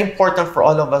 it's very important for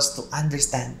all of us to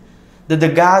understand that the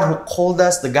God who called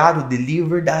us, the God who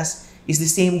delivered us, is the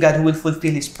same God who will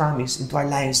fulfill His promise into our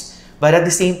lives. But at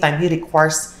the same time, He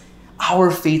requires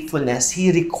our faithfulness.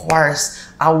 He requires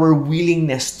our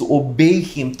willingness to obey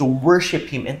Him, to worship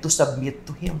Him, and to submit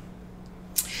to Him.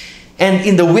 And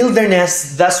in the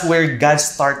wilderness, that's where God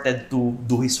started to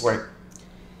do His work.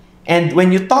 And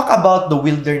when you talk about the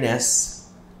wilderness,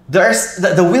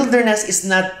 the wilderness is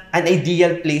not an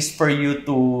ideal place for you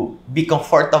to be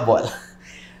comfortable.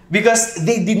 Because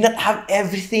they did not have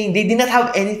everything. They did not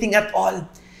have anything at all.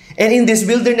 And in this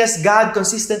wilderness, God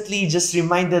consistently just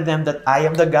reminded them that I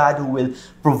am the God who will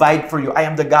provide for you. I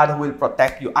am the God who will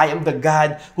protect you. I am the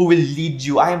God who will lead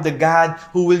you. I am the God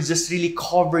who will just really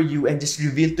cover you and just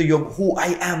reveal to you who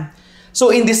I am.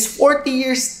 So in this 40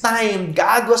 years time,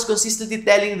 God was consistently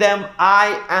telling them,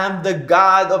 I am the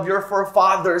God of your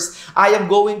forefathers. I am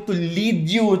going to lead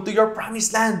you to your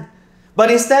promised land.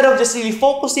 But instead of just really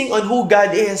focusing on who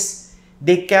God is,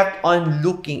 they kept on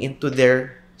looking into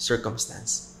their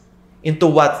circumstance, into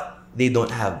what they don't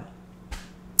have.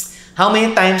 How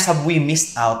many times have we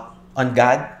missed out on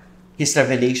God, His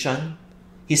revelation,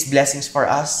 His blessings for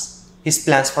us, His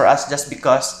plans for us, just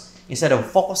because instead of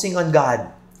focusing on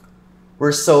God,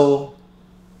 we're so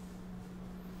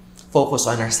focused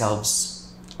on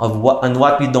ourselves, on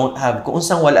what we don't have. Kung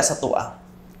unsang wala sa tuwa.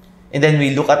 And then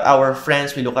we look at our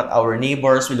friends, we look at our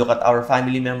neighbors, we look at our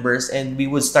family members, and we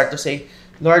would start to say,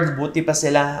 Lord, buti pa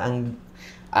sila.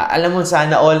 Alam mo,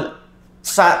 sana all,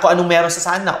 kung anong meron sa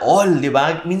sana all, di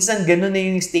ba? Minsan ganun na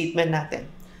yung statement natin.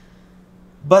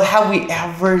 But have we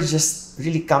ever just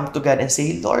really come to God and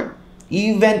say, Lord,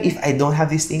 even if I don't have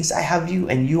these things, I have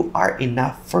you, and you are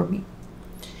enough for me.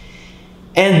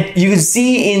 And you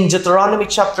see in Deuteronomy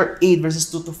chapter 8,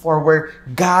 verses 2 to 4, where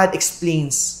God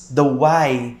explains the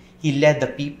why He led the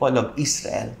people of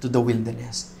Israel to the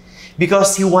wilderness.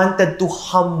 Because He wanted to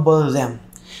humble them.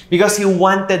 Because He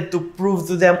wanted to prove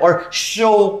to them or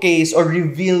showcase or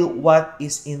reveal what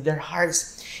is in their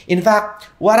hearts. In fact,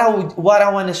 what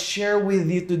I want to share with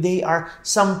you today are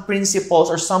some principles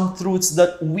or some truths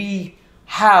that we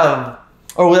have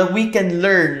or that we can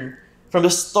learn from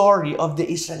the story of the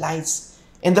Israelites.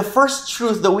 And the first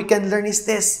truth that we can learn is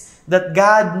this, that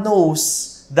God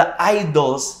knows the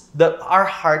idols that our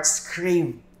hearts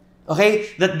crave.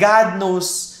 Okay? That God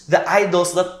knows the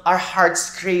idols that our hearts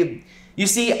crave. You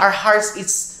see, our hearts,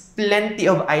 it's plenty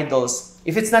of idols.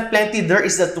 If it's not plenty, there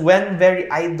is that one very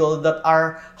idol that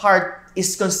our heart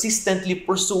is consistently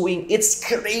pursuing. It's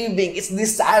craving, it's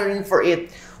desiring for it.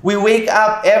 We wake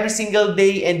up every single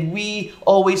day and we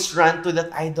always run to that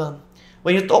idol.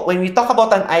 When we talk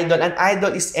about an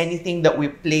idol is anything that we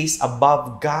place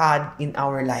above God in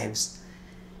our lives.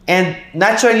 And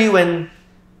naturally, when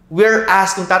we're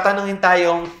asked, kung tatanungin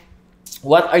tayong,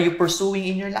 what are you pursuing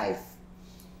in your life?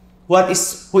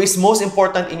 Who is most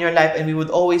important in your life? And we would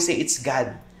always say, it's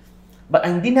God. But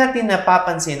ang hindi natin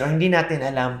napapansin or hindi natin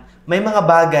alam, may mga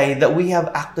bagay that we have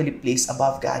actually placed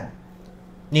above God.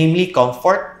 Namely,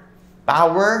 comfort,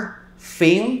 power,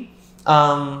 fame,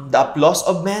 the applause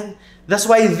of men. That's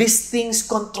why these things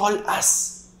control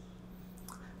us.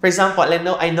 For example,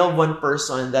 I know one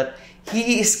person that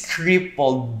he is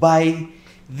crippled by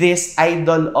this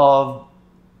idol of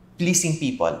pleasing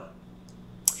people.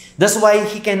 That's why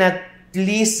he cannot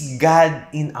please God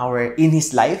in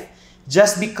his life,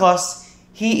 just because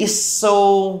he is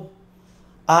so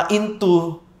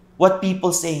into what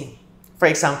people say. For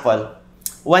example,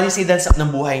 one incident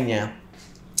ng buhay niya,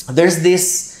 there's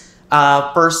this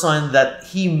person that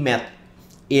he met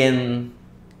in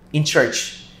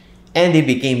church, and they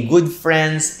became good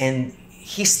friends, and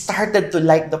he started to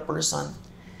like the person.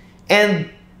 And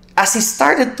as he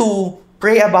started to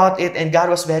pray about it, and God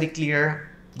was very clear,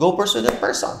 go pursue the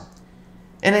person.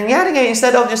 And nangyari ngayon,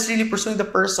 instead of just really pursuing the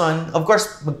person, of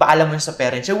course, magpaalam mo sa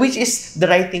parents niya, which is the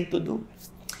right thing to do.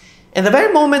 And the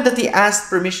very moment that he asked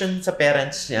permission sa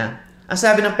parents niya, ang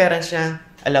sabi ng parents niya,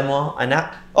 alam mo,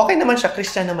 anak, okay naman siya,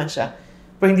 Christian naman siya,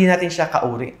 pero hindi natin siya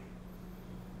kauri.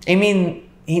 I mean,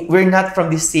 we're not from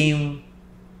the same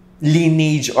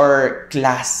lineage or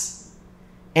class.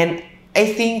 And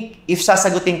I think if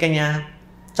sasagutin ka niya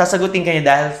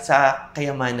dahil sa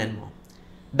kayamanan mo.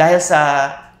 Dahil sa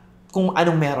kung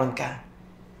anong meron ka.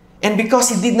 And because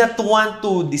he did not want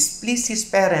to displease his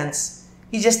parents,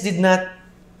 he just did not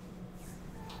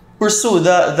pursue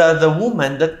the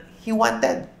woman that he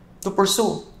wanted to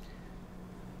pursue.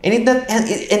 And it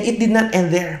did not end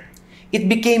there. It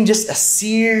became just a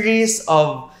series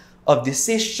of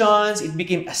decisions. It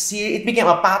became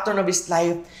a pattern of his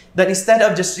life that instead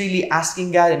of just really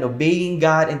asking God and obeying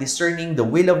God and discerning the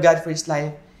will of God for his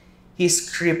life, he's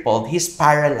crippled, he's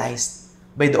paralyzed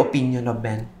by the opinion of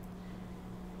men.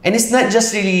 And it's not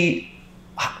just really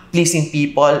pleasing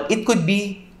people, it could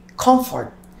be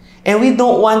comfort. And we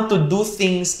don't want to do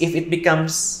things if it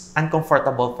becomes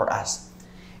uncomfortable for us.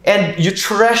 And you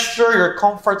treasure your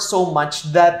comfort so much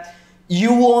that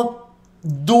you won't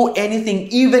do anything,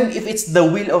 even if it's the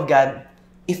will of God,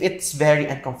 if it's very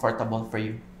uncomfortable for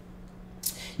you.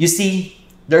 You see,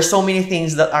 there are so many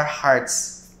things that our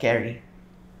hearts carry.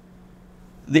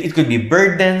 It could be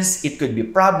burdens, it could be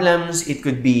problems, it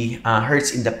could be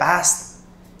hurts in the past.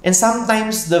 And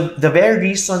sometimes the very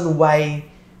reason why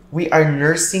we are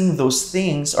nursing those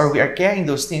things or we are carrying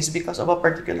those things is because of a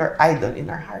particular idol in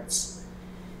our hearts.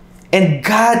 And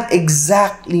God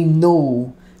exactly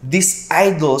knows these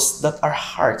idols that our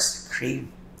hearts crave.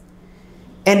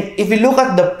 And if you look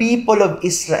at the people of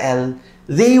Israel,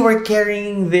 they were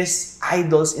carrying these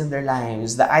idols in their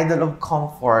lives. The idol of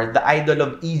comfort, the idol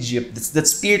of Egypt, the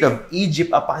spirit of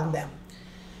Egypt upon them.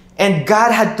 And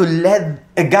God had to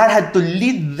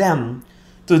lead them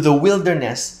to the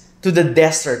wilderness, to the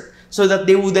desert, so that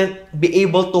they wouldn't be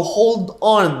able to hold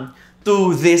on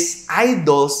to these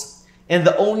idols, and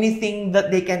the only thing that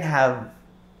they can have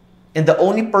and the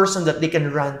only person that they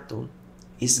can run to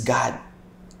is God.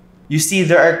 You see,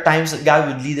 there are times that God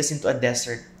would lead us into a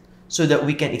desert so that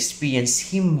we can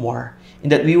experience Him more and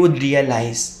that we would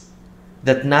realize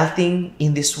that nothing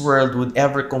in this world would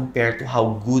ever compare to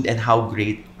how good and how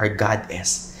great our God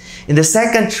is. And the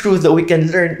second truth that we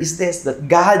can learn is this, that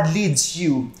God leads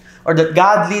you, or that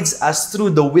God leads us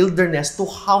through the wilderness to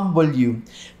humble you,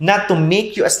 not to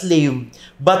make you a slave,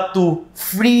 but to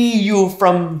free you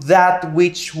from that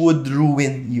which would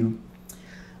ruin you.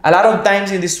 A lot of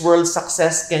times in this world,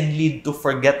 success can lead to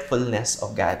forgetfulness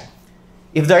of God.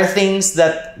 If there are things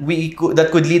that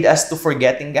could lead us to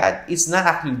forgetting God, it's not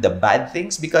actually the bad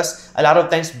things, because a lot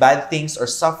of times bad things or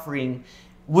suffering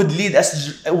would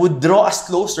draw us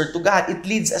closer to God. It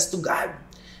leads us to God.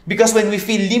 Because when we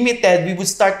feel limited, we would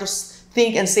start to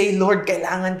think and say, Lord,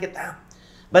 kailangan kita.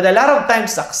 But a lot of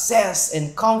times, success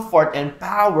and comfort and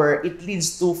power, it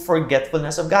leads to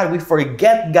forgetfulness of God. We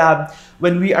forget God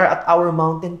when we are at our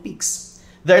mountain peaks.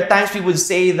 There are times we would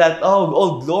say that,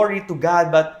 oh, glory to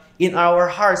God, but in our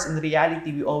hearts, in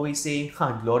reality, we always say,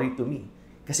 glory to me,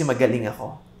 kasi magaling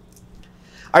ako.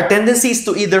 Our tendency is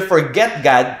to either forget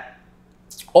God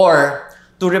or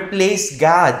to replace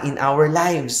God in our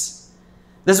lives.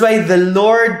 That's why the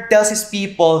Lord tells His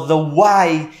people the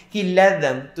why He led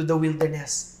them to the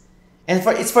wilderness. And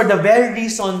it's for the very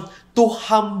reason to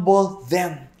humble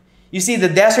them. You see, the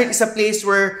desert is a place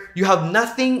where you have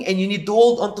nothing and you need to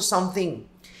hold on to something.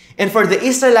 And for the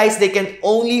Israelites, they can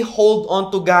only hold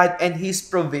on to God and His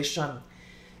provision.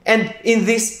 And in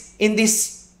the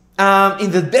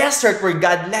desert where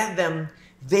God led them,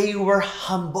 they were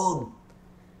humbled.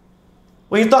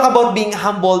 When you talk about being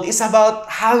humbled, it's about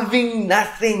having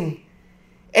nothing.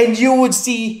 And you would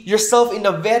see yourself in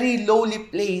a very lowly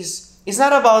place. It's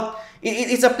not about,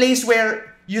 it's a place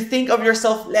where you think of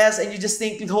yourself less and you just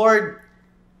think, Lord,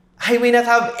 I may not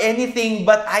have anything,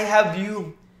 but I have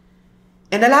you.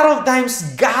 And a lot of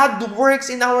times, God works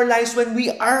in our lives when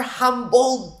we are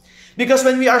humbled. Because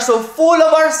when we are so full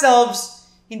of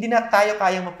ourselves, hindi na tayo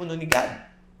kayang mapuno ni God.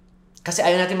 Kasi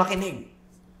ayaw natin makinig.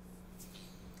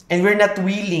 And we're not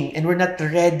willing and we're not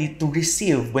ready to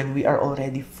receive when we are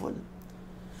already full.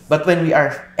 But when we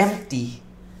are empty,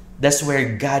 that's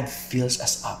where God fills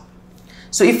us up.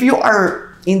 So if you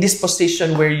are in this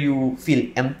position where you feel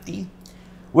empty,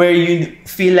 where you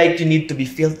feel like you need to be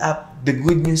filled up, the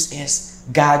good news is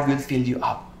God will fill you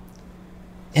up.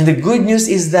 And the good news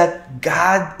is that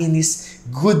God, in His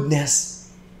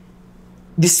goodness,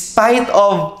 despite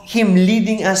of Him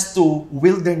leading us to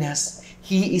wilderness,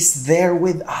 He is there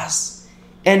with us.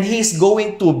 And He's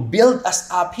going to build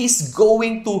us up. He's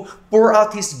going to pour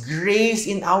out His grace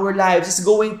in our lives. He's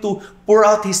going to pour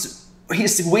out His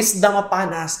wisdom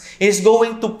upon us. He's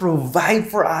going to provide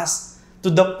for us to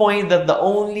the point that the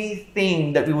only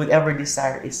thing that we would ever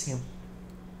desire is Him.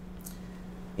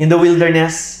 In the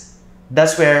wilderness,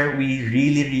 that's where we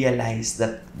really realize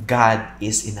that God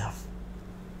is enough.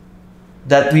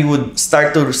 That we would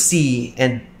start to see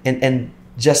and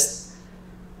just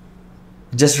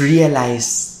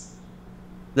realize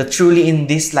that truly in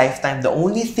this lifetime, the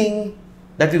only thing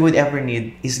that we would ever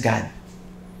need is God.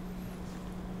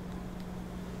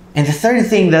 And the third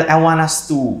thing that I want us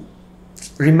to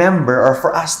remember, or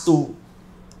for us to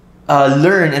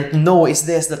learn and to know, is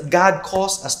this, that God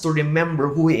calls us to remember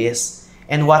who He is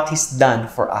and what He's done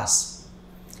for us.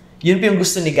 Yun po yung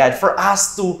gusto ni God, for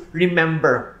us to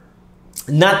remember.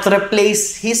 Not to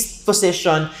replace His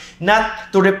position,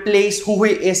 not to replace who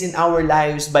He is in our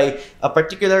lives by a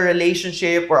particular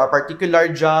relationship or a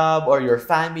particular job or your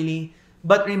family,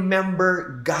 but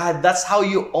remember God. That's how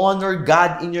you honor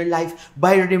God in your life,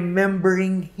 by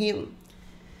remembering Him.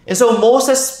 And so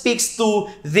Moses speaks to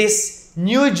this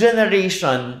new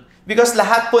generation because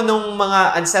lahat po nung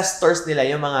mga ancestors nila,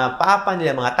 yung mga papa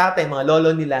nila, mga tatay, mga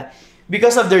lolo nila,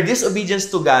 because of their disobedience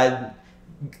to God,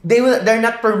 they're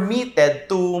not permitted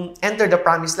to enter the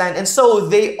promised land. And so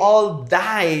they all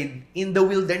died in the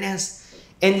wilderness.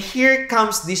 And here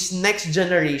comes this next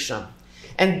generation.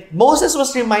 And Moses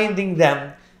was reminding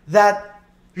them that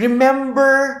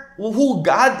remember who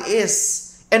God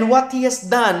is and what He has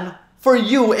done for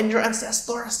you and your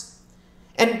ancestors.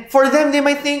 And for them, they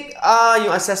might think,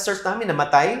 yung ancestors namin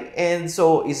namatay, and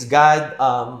so is God,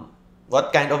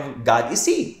 what kind of God is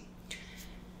He?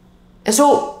 And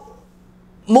so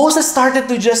Moses started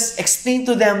to just explain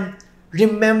to them,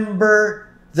 remember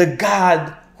the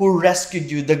God who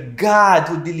rescued you, the God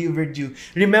who delivered you.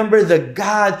 Remember the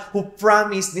God who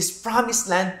promised this promised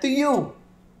land to you.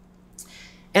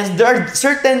 And there are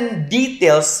certain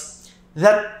details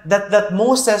that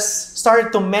Moses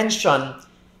started to mention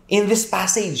in this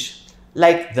passage,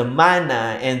 like the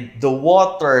manna and the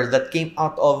water that came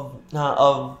out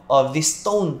of this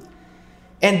stone.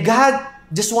 And God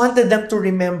just wanted them to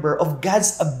remember of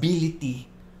God's ability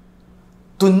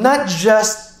to not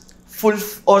just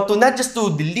or to not just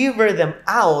to deliver them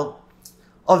out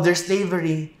of their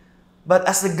slavery, but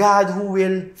as a God who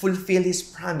will fulfill His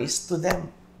promise to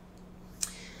them.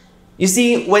 You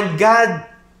see, when God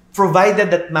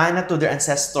provided that manna to their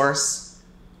ancestors,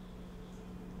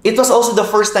 it was also the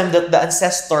first time that the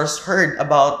ancestors heard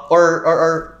about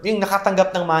or yung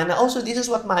nakatanggap ng manna. Also, this is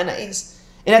what manna is.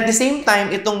 And at the same time,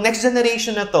 itong next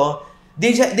generation na to,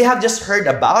 they have just heard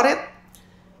about it,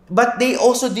 but they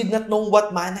also did not know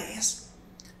what manna is.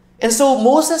 And so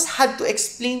Moses had to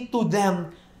explain to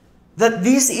them that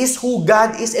this is who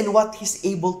God is and what He's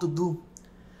able to do.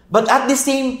 But at the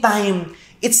same time,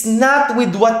 it's not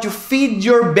with what you feed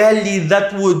your belly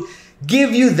that would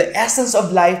give you the essence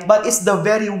of life, but it's the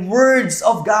very words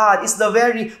of God, it's the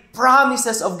very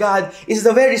promises of God, it's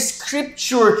the very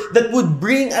scripture that would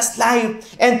bring us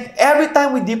life. And every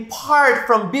time we depart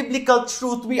from biblical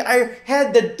truth, we are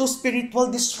headed to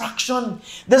spiritual destruction.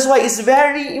 That's why it's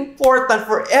very important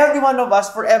for every one of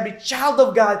us, for every child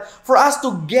of God, for us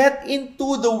to get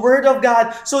into the Word of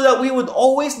God so that we would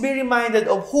always be reminded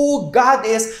of who God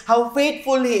is, how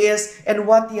faithful He is, and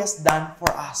what He has done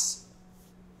for us.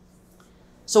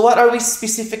 So what are we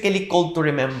specifically called to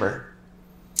remember?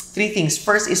 3 things.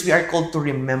 First is we are called to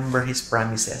remember His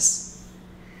promises.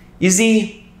 You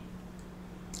see,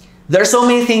 there are so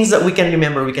many things that we can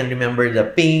remember. We can remember the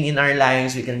pain in our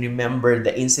lives. We can remember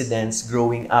the incidents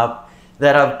growing up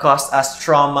that have caused us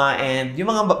trauma and yung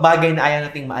mga bagay na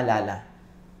ayaw nating maalala.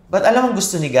 But alam mo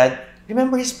gusto ni God?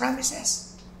 Remember His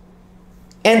promises.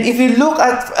 And if you look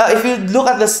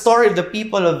at the story of the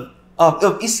people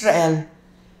of Israel,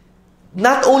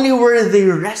 not only were they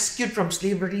rescued from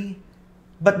slavery,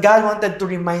 but God wanted to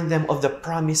remind them of the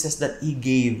promises that He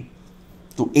gave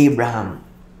to Abraham,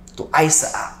 to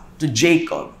Isaac, to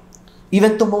Jacob,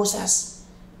 even to Moses.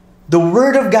 The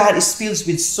Word of God is filled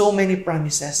with so many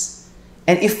promises.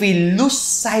 And if we lose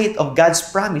sight of God's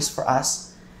promise for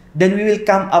us, then we will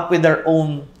come up with our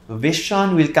own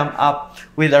vision, we'll come up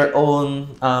with our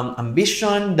own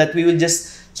ambition, that we will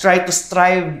just try to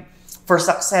strive for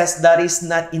success that is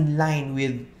not in line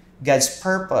with God's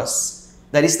purpose,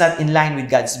 that is not in line with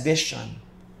God's vision,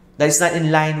 that is not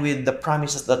in line with the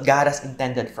promises that God has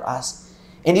intended for us.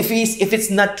 And if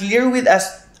it's not clear with us,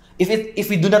 if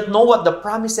we do not know what the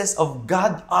promises of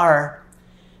God are,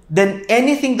 then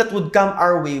anything that would come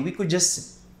our way, we could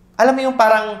just, alam mo yung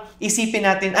parang isipin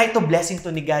natin, ay, ito blessing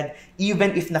to ni God,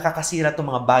 even if nakakasira itong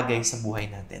mga bagay sa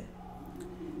buhay natin.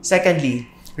 Secondly,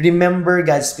 remember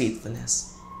God's faithfulness.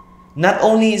 Not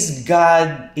only is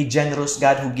God a generous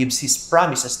God who gives His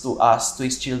promises to us, to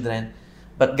His children,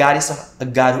 but God is a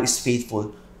God who is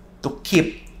faithful to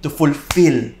keep, to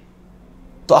fulfill,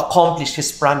 to accomplish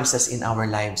His promises in our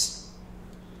lives.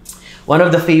 One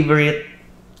of the favorite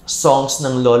songs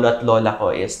ng lolo at lola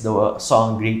ko is the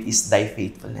song, Great is Thy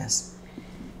Faithfulness.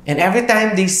 And every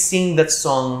time they sing that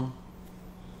song,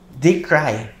 they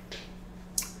cry.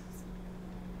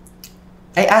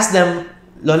 I ask them,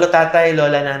 Lolo Tatay,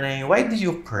 Lola Nanay, why do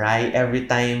you cry every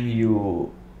time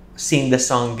you sing the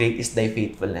song, Great is Thy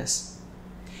Faithfulness?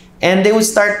 And they would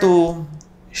start to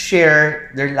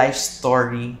share their life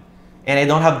story. And I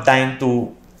don't have time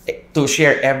to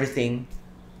share everything.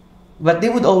 But they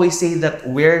would always say that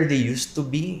where they used to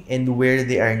be and where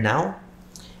they are now,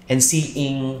 and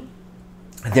seeing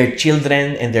their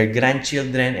children and their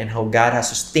grandchildren and how God has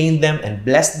sustained them and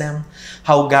blessed them,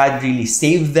 how God really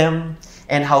saved them,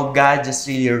 and how God just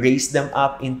really raised them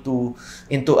up into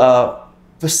a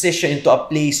position, into a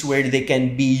place where they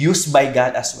can be used by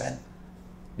God as well.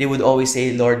 They would always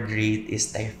say, Lord, great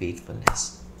is Thy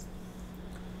faithfulness.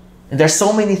 And there's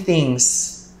so many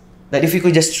things that if we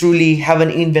could just truly have an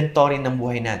inventory ng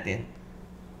buhay natin,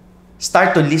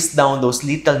 start to list down those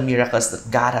little miracles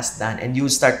that God has done, and you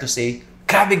would start to say,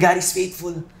 grabe, God is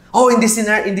faithful. Oh, in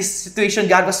this situation,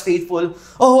 God was faithful.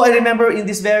 Oh, I remember in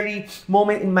this very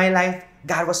moment in my life,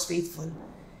 God was faithful.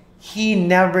 He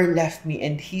never left me,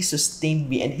 and He sustained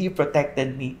me, and He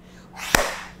protected me.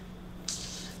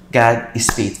 God is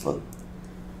faithful.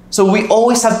 So we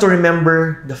always have to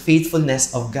remember the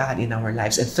faithfulness of God in our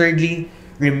lives. And thirdly,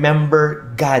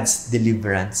 remember God's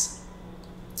deliverance.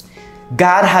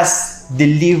 God has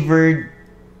delivered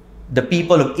the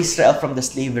people of Israel from the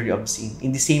slavery of sin.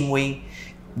 In the same way,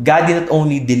 God did not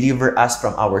only deliver us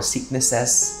from our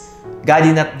sicknesses, God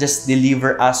did not just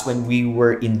deliver us when we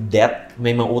were in debt,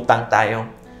 may mga utang tayo,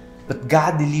 but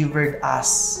God delivered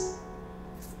us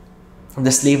from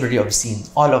the slavery of sin,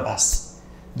 all of us.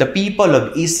 The people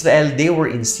of Israel, they were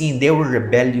in sin, they were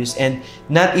rebellious, and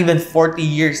not even 40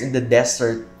 years in the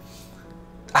desert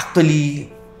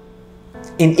actually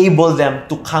enabled them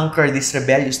to conquer this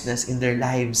rebelliousness in their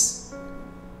lives.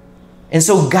 And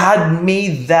so God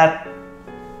made that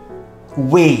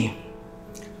way,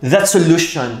 that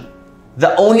solution,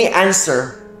 the only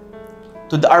answer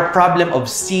to our problem of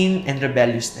sin and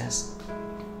rebelliousness.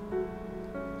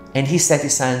 And He sent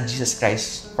His Son, Jesus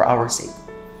Christ, for our sake.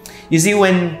 You see,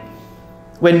 when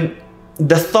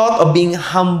the thought of being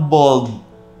humbled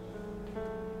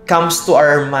comes to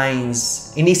our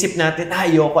minds, inisip natin,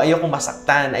 ayokong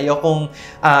masaktan, ayokong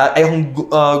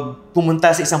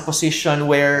pumunta sa isang position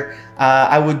where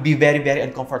I would be very, very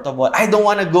uncomfortable. I don't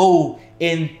want to go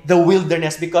in the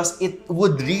wilderness because it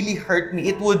would really hurt me.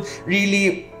 It would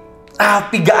really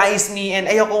pigais me, and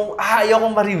ayokong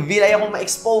ma-reveal, ayokong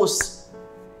ma-expose.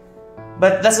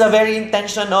 But that's the very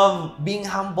intention of being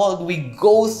humbled. We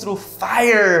go through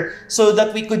fire so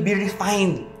that we could be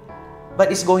refined.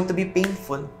 But it's going to be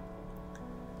painful.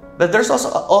 But there's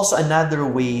also another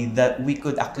way that we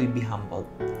could actually be humbled.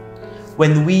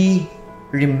 When we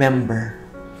remember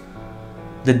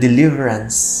the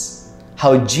deliverance,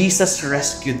 how Jesus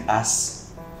rescued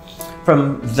us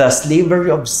from the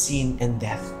slavery of sin and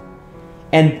death.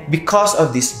 And because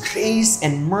of this grace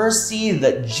and mercy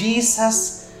that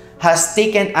Jesus has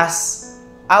taken us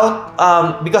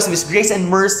out, because of His grace and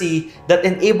mercy that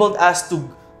enabled us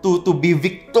to be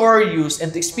victorious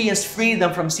and to experience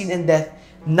freedom from sin and death,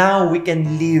 now we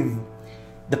can live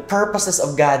the purposes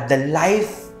of God, the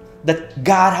life that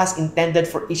God has intended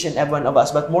for each and every one of us.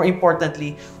 But more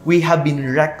importantly, we have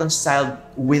been reconciled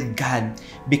with God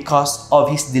because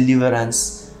of His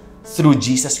deliverance through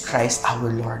Jesus Christ our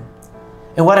Lord.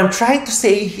 And what I'm trying to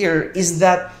say here is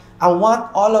that I want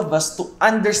all of us to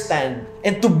understand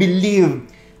and to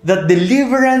believe that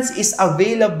deliverance is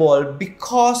available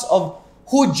because of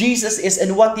who Jesus is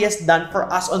and what He has done for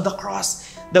us on the cross.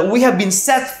 That we have been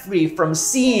set free from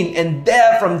sin and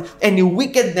death, from any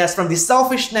wickedness, from the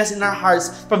selfishness in our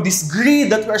hearts, from this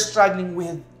greed that we are struggling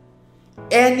with.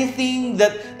 Anything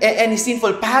that, any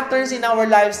sinful patterns in our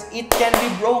lives, it can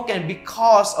be broken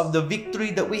because of the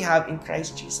victory that we have in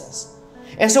Christ Jesus.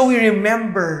 And so we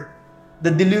remember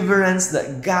the deliverance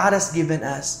that God has given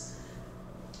us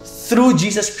through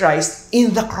Jesus Christ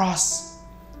in the cross.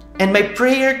 And my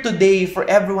prayer today for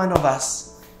every one of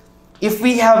us, if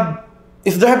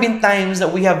there have been times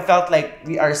that we have felt like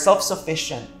we are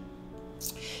self-sufficient,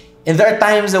 and there are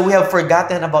times that we have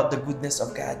forgotten about the goodness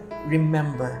of God,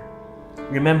 remember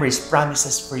His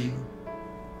promises for you.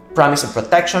 Promise of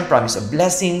protection, promise of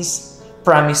blessings,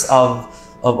 promise of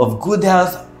good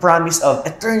health, promise of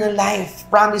eternal life,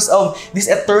 promise of this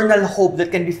eternal hope that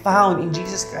can be found in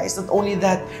Jesus Christ. Not only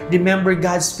that, remember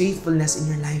God's faithfulness in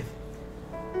your life.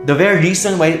 The very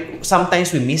reason why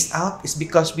sometimes we miss out is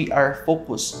because we are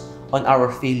focused on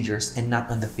our failures and not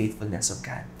on the faithfulness of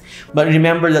God. But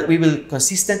remember that we will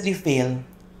consistently fail,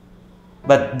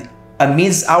 but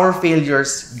amidst our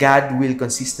failures, God will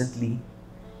consistently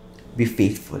be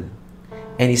faithful.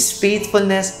 And His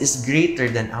faithfulness is greater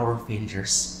than our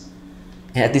failures.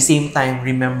 And at the same time,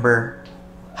 remember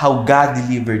how God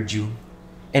delivered you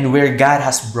and where God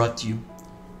has brought you.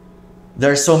 There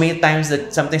are so many times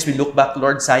that sometimes we look back,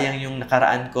 Lord, sayang yung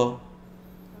nakaraan ko.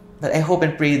 But I hope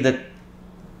and pray that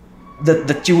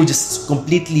you would just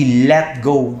completely let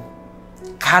go,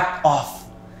 cut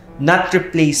off, not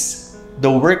replace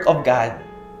the work of God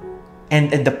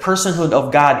and the personhood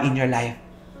of God in your life.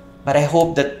 But I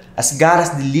hope that as God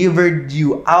has delivered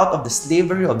you out of the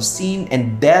slavery of sin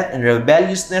and death and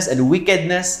rebelliousness and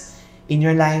wickedness in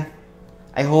your life,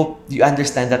 I hope you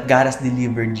understand that God has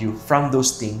delivered you from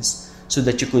those things so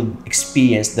that you could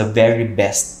experience the very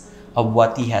best of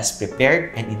what He has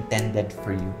prepared and intended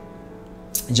for you.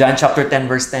 John chapter 10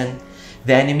 verse 10,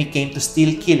 the enemy came to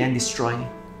steal, kill, and destroy.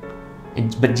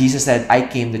 But Jesus said, I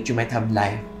came that you might have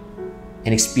life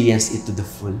and experience it to the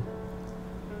full.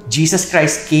 Jesus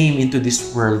Christ came into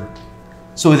this world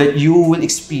so that you will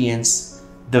experience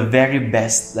the very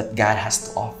best that God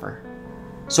has to offer.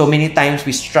 So many times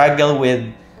we struggle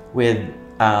with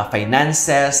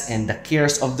finances and the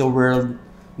cares of the world,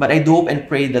 but I do hope and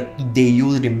pray that today you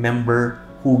will remember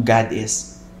who God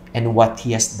is and what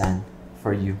He has done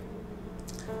for you.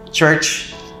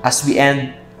 Church, as we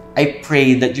end, I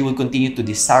pray that you will continue to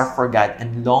desire for God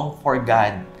and long for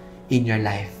God in your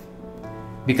life.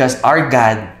 Because our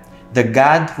God, the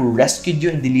God who rescued you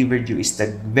and delivered you, is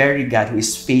the very God who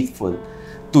is faithful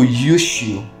to use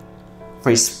you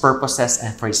for His purposes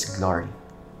and for His glory.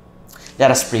 Let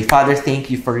us pray. Father,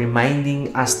 thank you for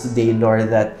reminding us today, Lord,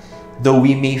 that though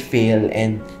we may fail,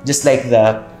 and just like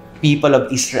the people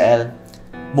of Israel,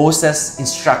 Moses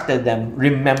instructed them,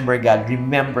 remember God,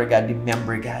 remember God,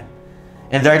 remember God.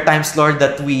 And there are times, Lord,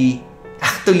 that we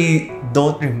actually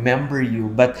don't remember you.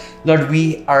 But Lord,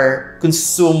 we are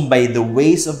consumed by the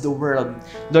ways of the world.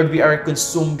 Lord, we are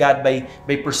consumed, God, by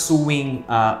pursuing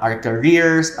our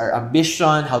careers, our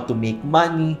ambition, how to make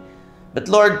money. But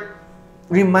Lord,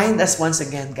 remind us once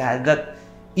again, God, that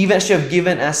even as you have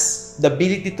given us the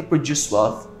ability to produce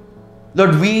wealth,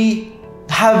 Lord, we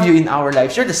have you in our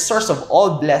lives. You're the source of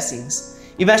all blessings.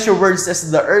 Even as your word says,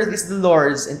 the earth is the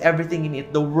Lord's and everything in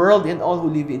it, the world and all who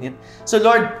live in it. So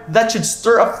Lord, that should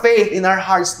stir up faith in our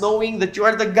hearts, knowing that you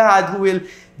are the God who will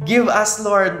give us,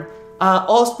 Lord,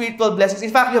 all spiritual blessings.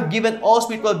 In fact, you have given all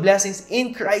spiritual blessings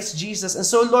in Christ Jesus. And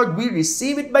so Lord, we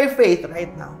receive it by faith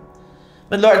right now.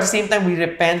 But Lord, at the same time, we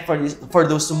repent for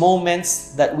those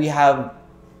moments that we have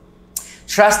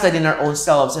trusted in our own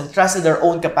selves and trusted our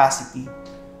own capacity.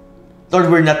 Lord,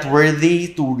 we're not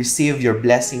worthy to receive your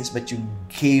blessings, but you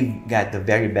gave, God, the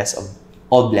very best of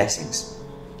all blessings.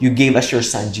 You gave us your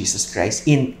Son, Jesus Christ.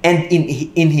 In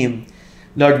Him,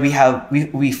 Lord,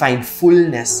 we find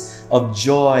fullness of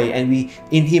joy, and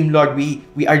in Him, Lord,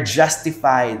 we are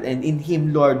justified, and in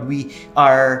Him, Lord, we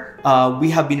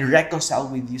have been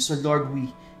reconciled with you. So, Lord,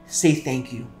 we say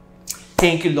thank you.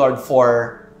 Thank you, Lord,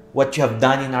 for what you have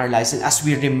done in our lives. And as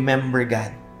we remember,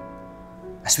 God,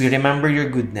 as we remember your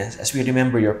goodness, as we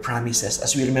remember your promises,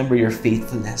 as we remember your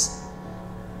faithfulness,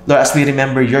 Lord, as we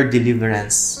remember your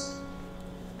deliverance,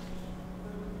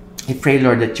 I pray,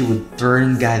 Lord, that you would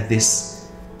turn, God, these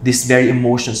very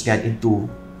emotions, God, into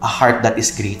a heart that is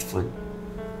grateful.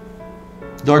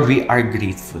 Lord, we are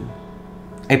grateful.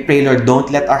 I pray, Lord,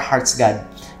 don't let our hearts, God,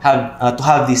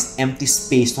 have this empty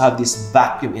space, to have this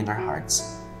vacuum in our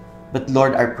hearts. But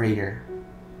Lord, our prayer,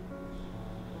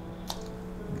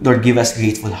 Lord, give us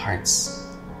grateful hearts.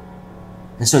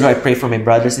 And so, Lord, I pray for my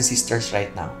brothers and sisters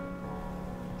right now.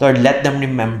 Lord, let them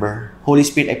remember. Holy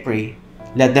Spirit, I pray,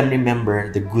 let them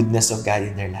remember the goodness of God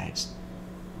in their lives.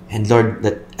 And Lord,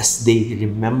 that as they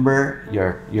remember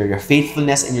your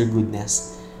faithfulness and your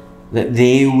goodness, that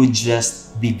they would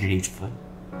just be grateful.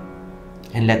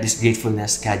 And let this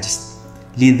gratefulness, God, just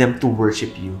lead them to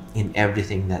worship you in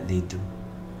everything that they do.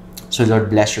 So,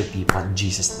 Lord, bless your people in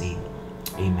Jesus' name.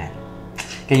 Amen.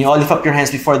 Can you all lift up your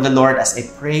hands before the Lord as I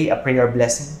pray a prayer of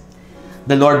blessing?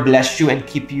 The Lord bless you and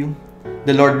keep you.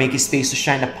 The Lord make His face to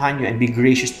shine upon you and be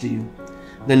gracious to you.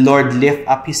 The Lord lift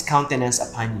up His countenance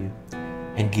upon you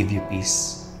and give you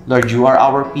peace. Lord, you are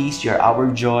our peace, you are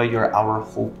our joy, you are our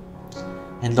hope.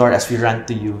 And Lord, as we run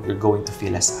to you, you're going to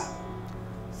fill us up.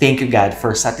 Thank you, God,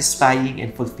 for satisfying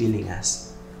and fulfilling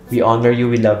us. We honor you,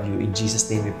 we love you. In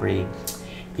Jesus' name we pray.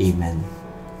 Amen.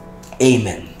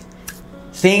 Amen.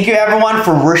 Thank you, everyone,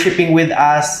 for worshiping with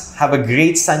us. Have a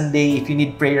great Sunday. If you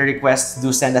need prayer requests,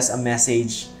 do send us a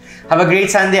message. Have a great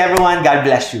Sunday, everyone. God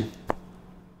bless you.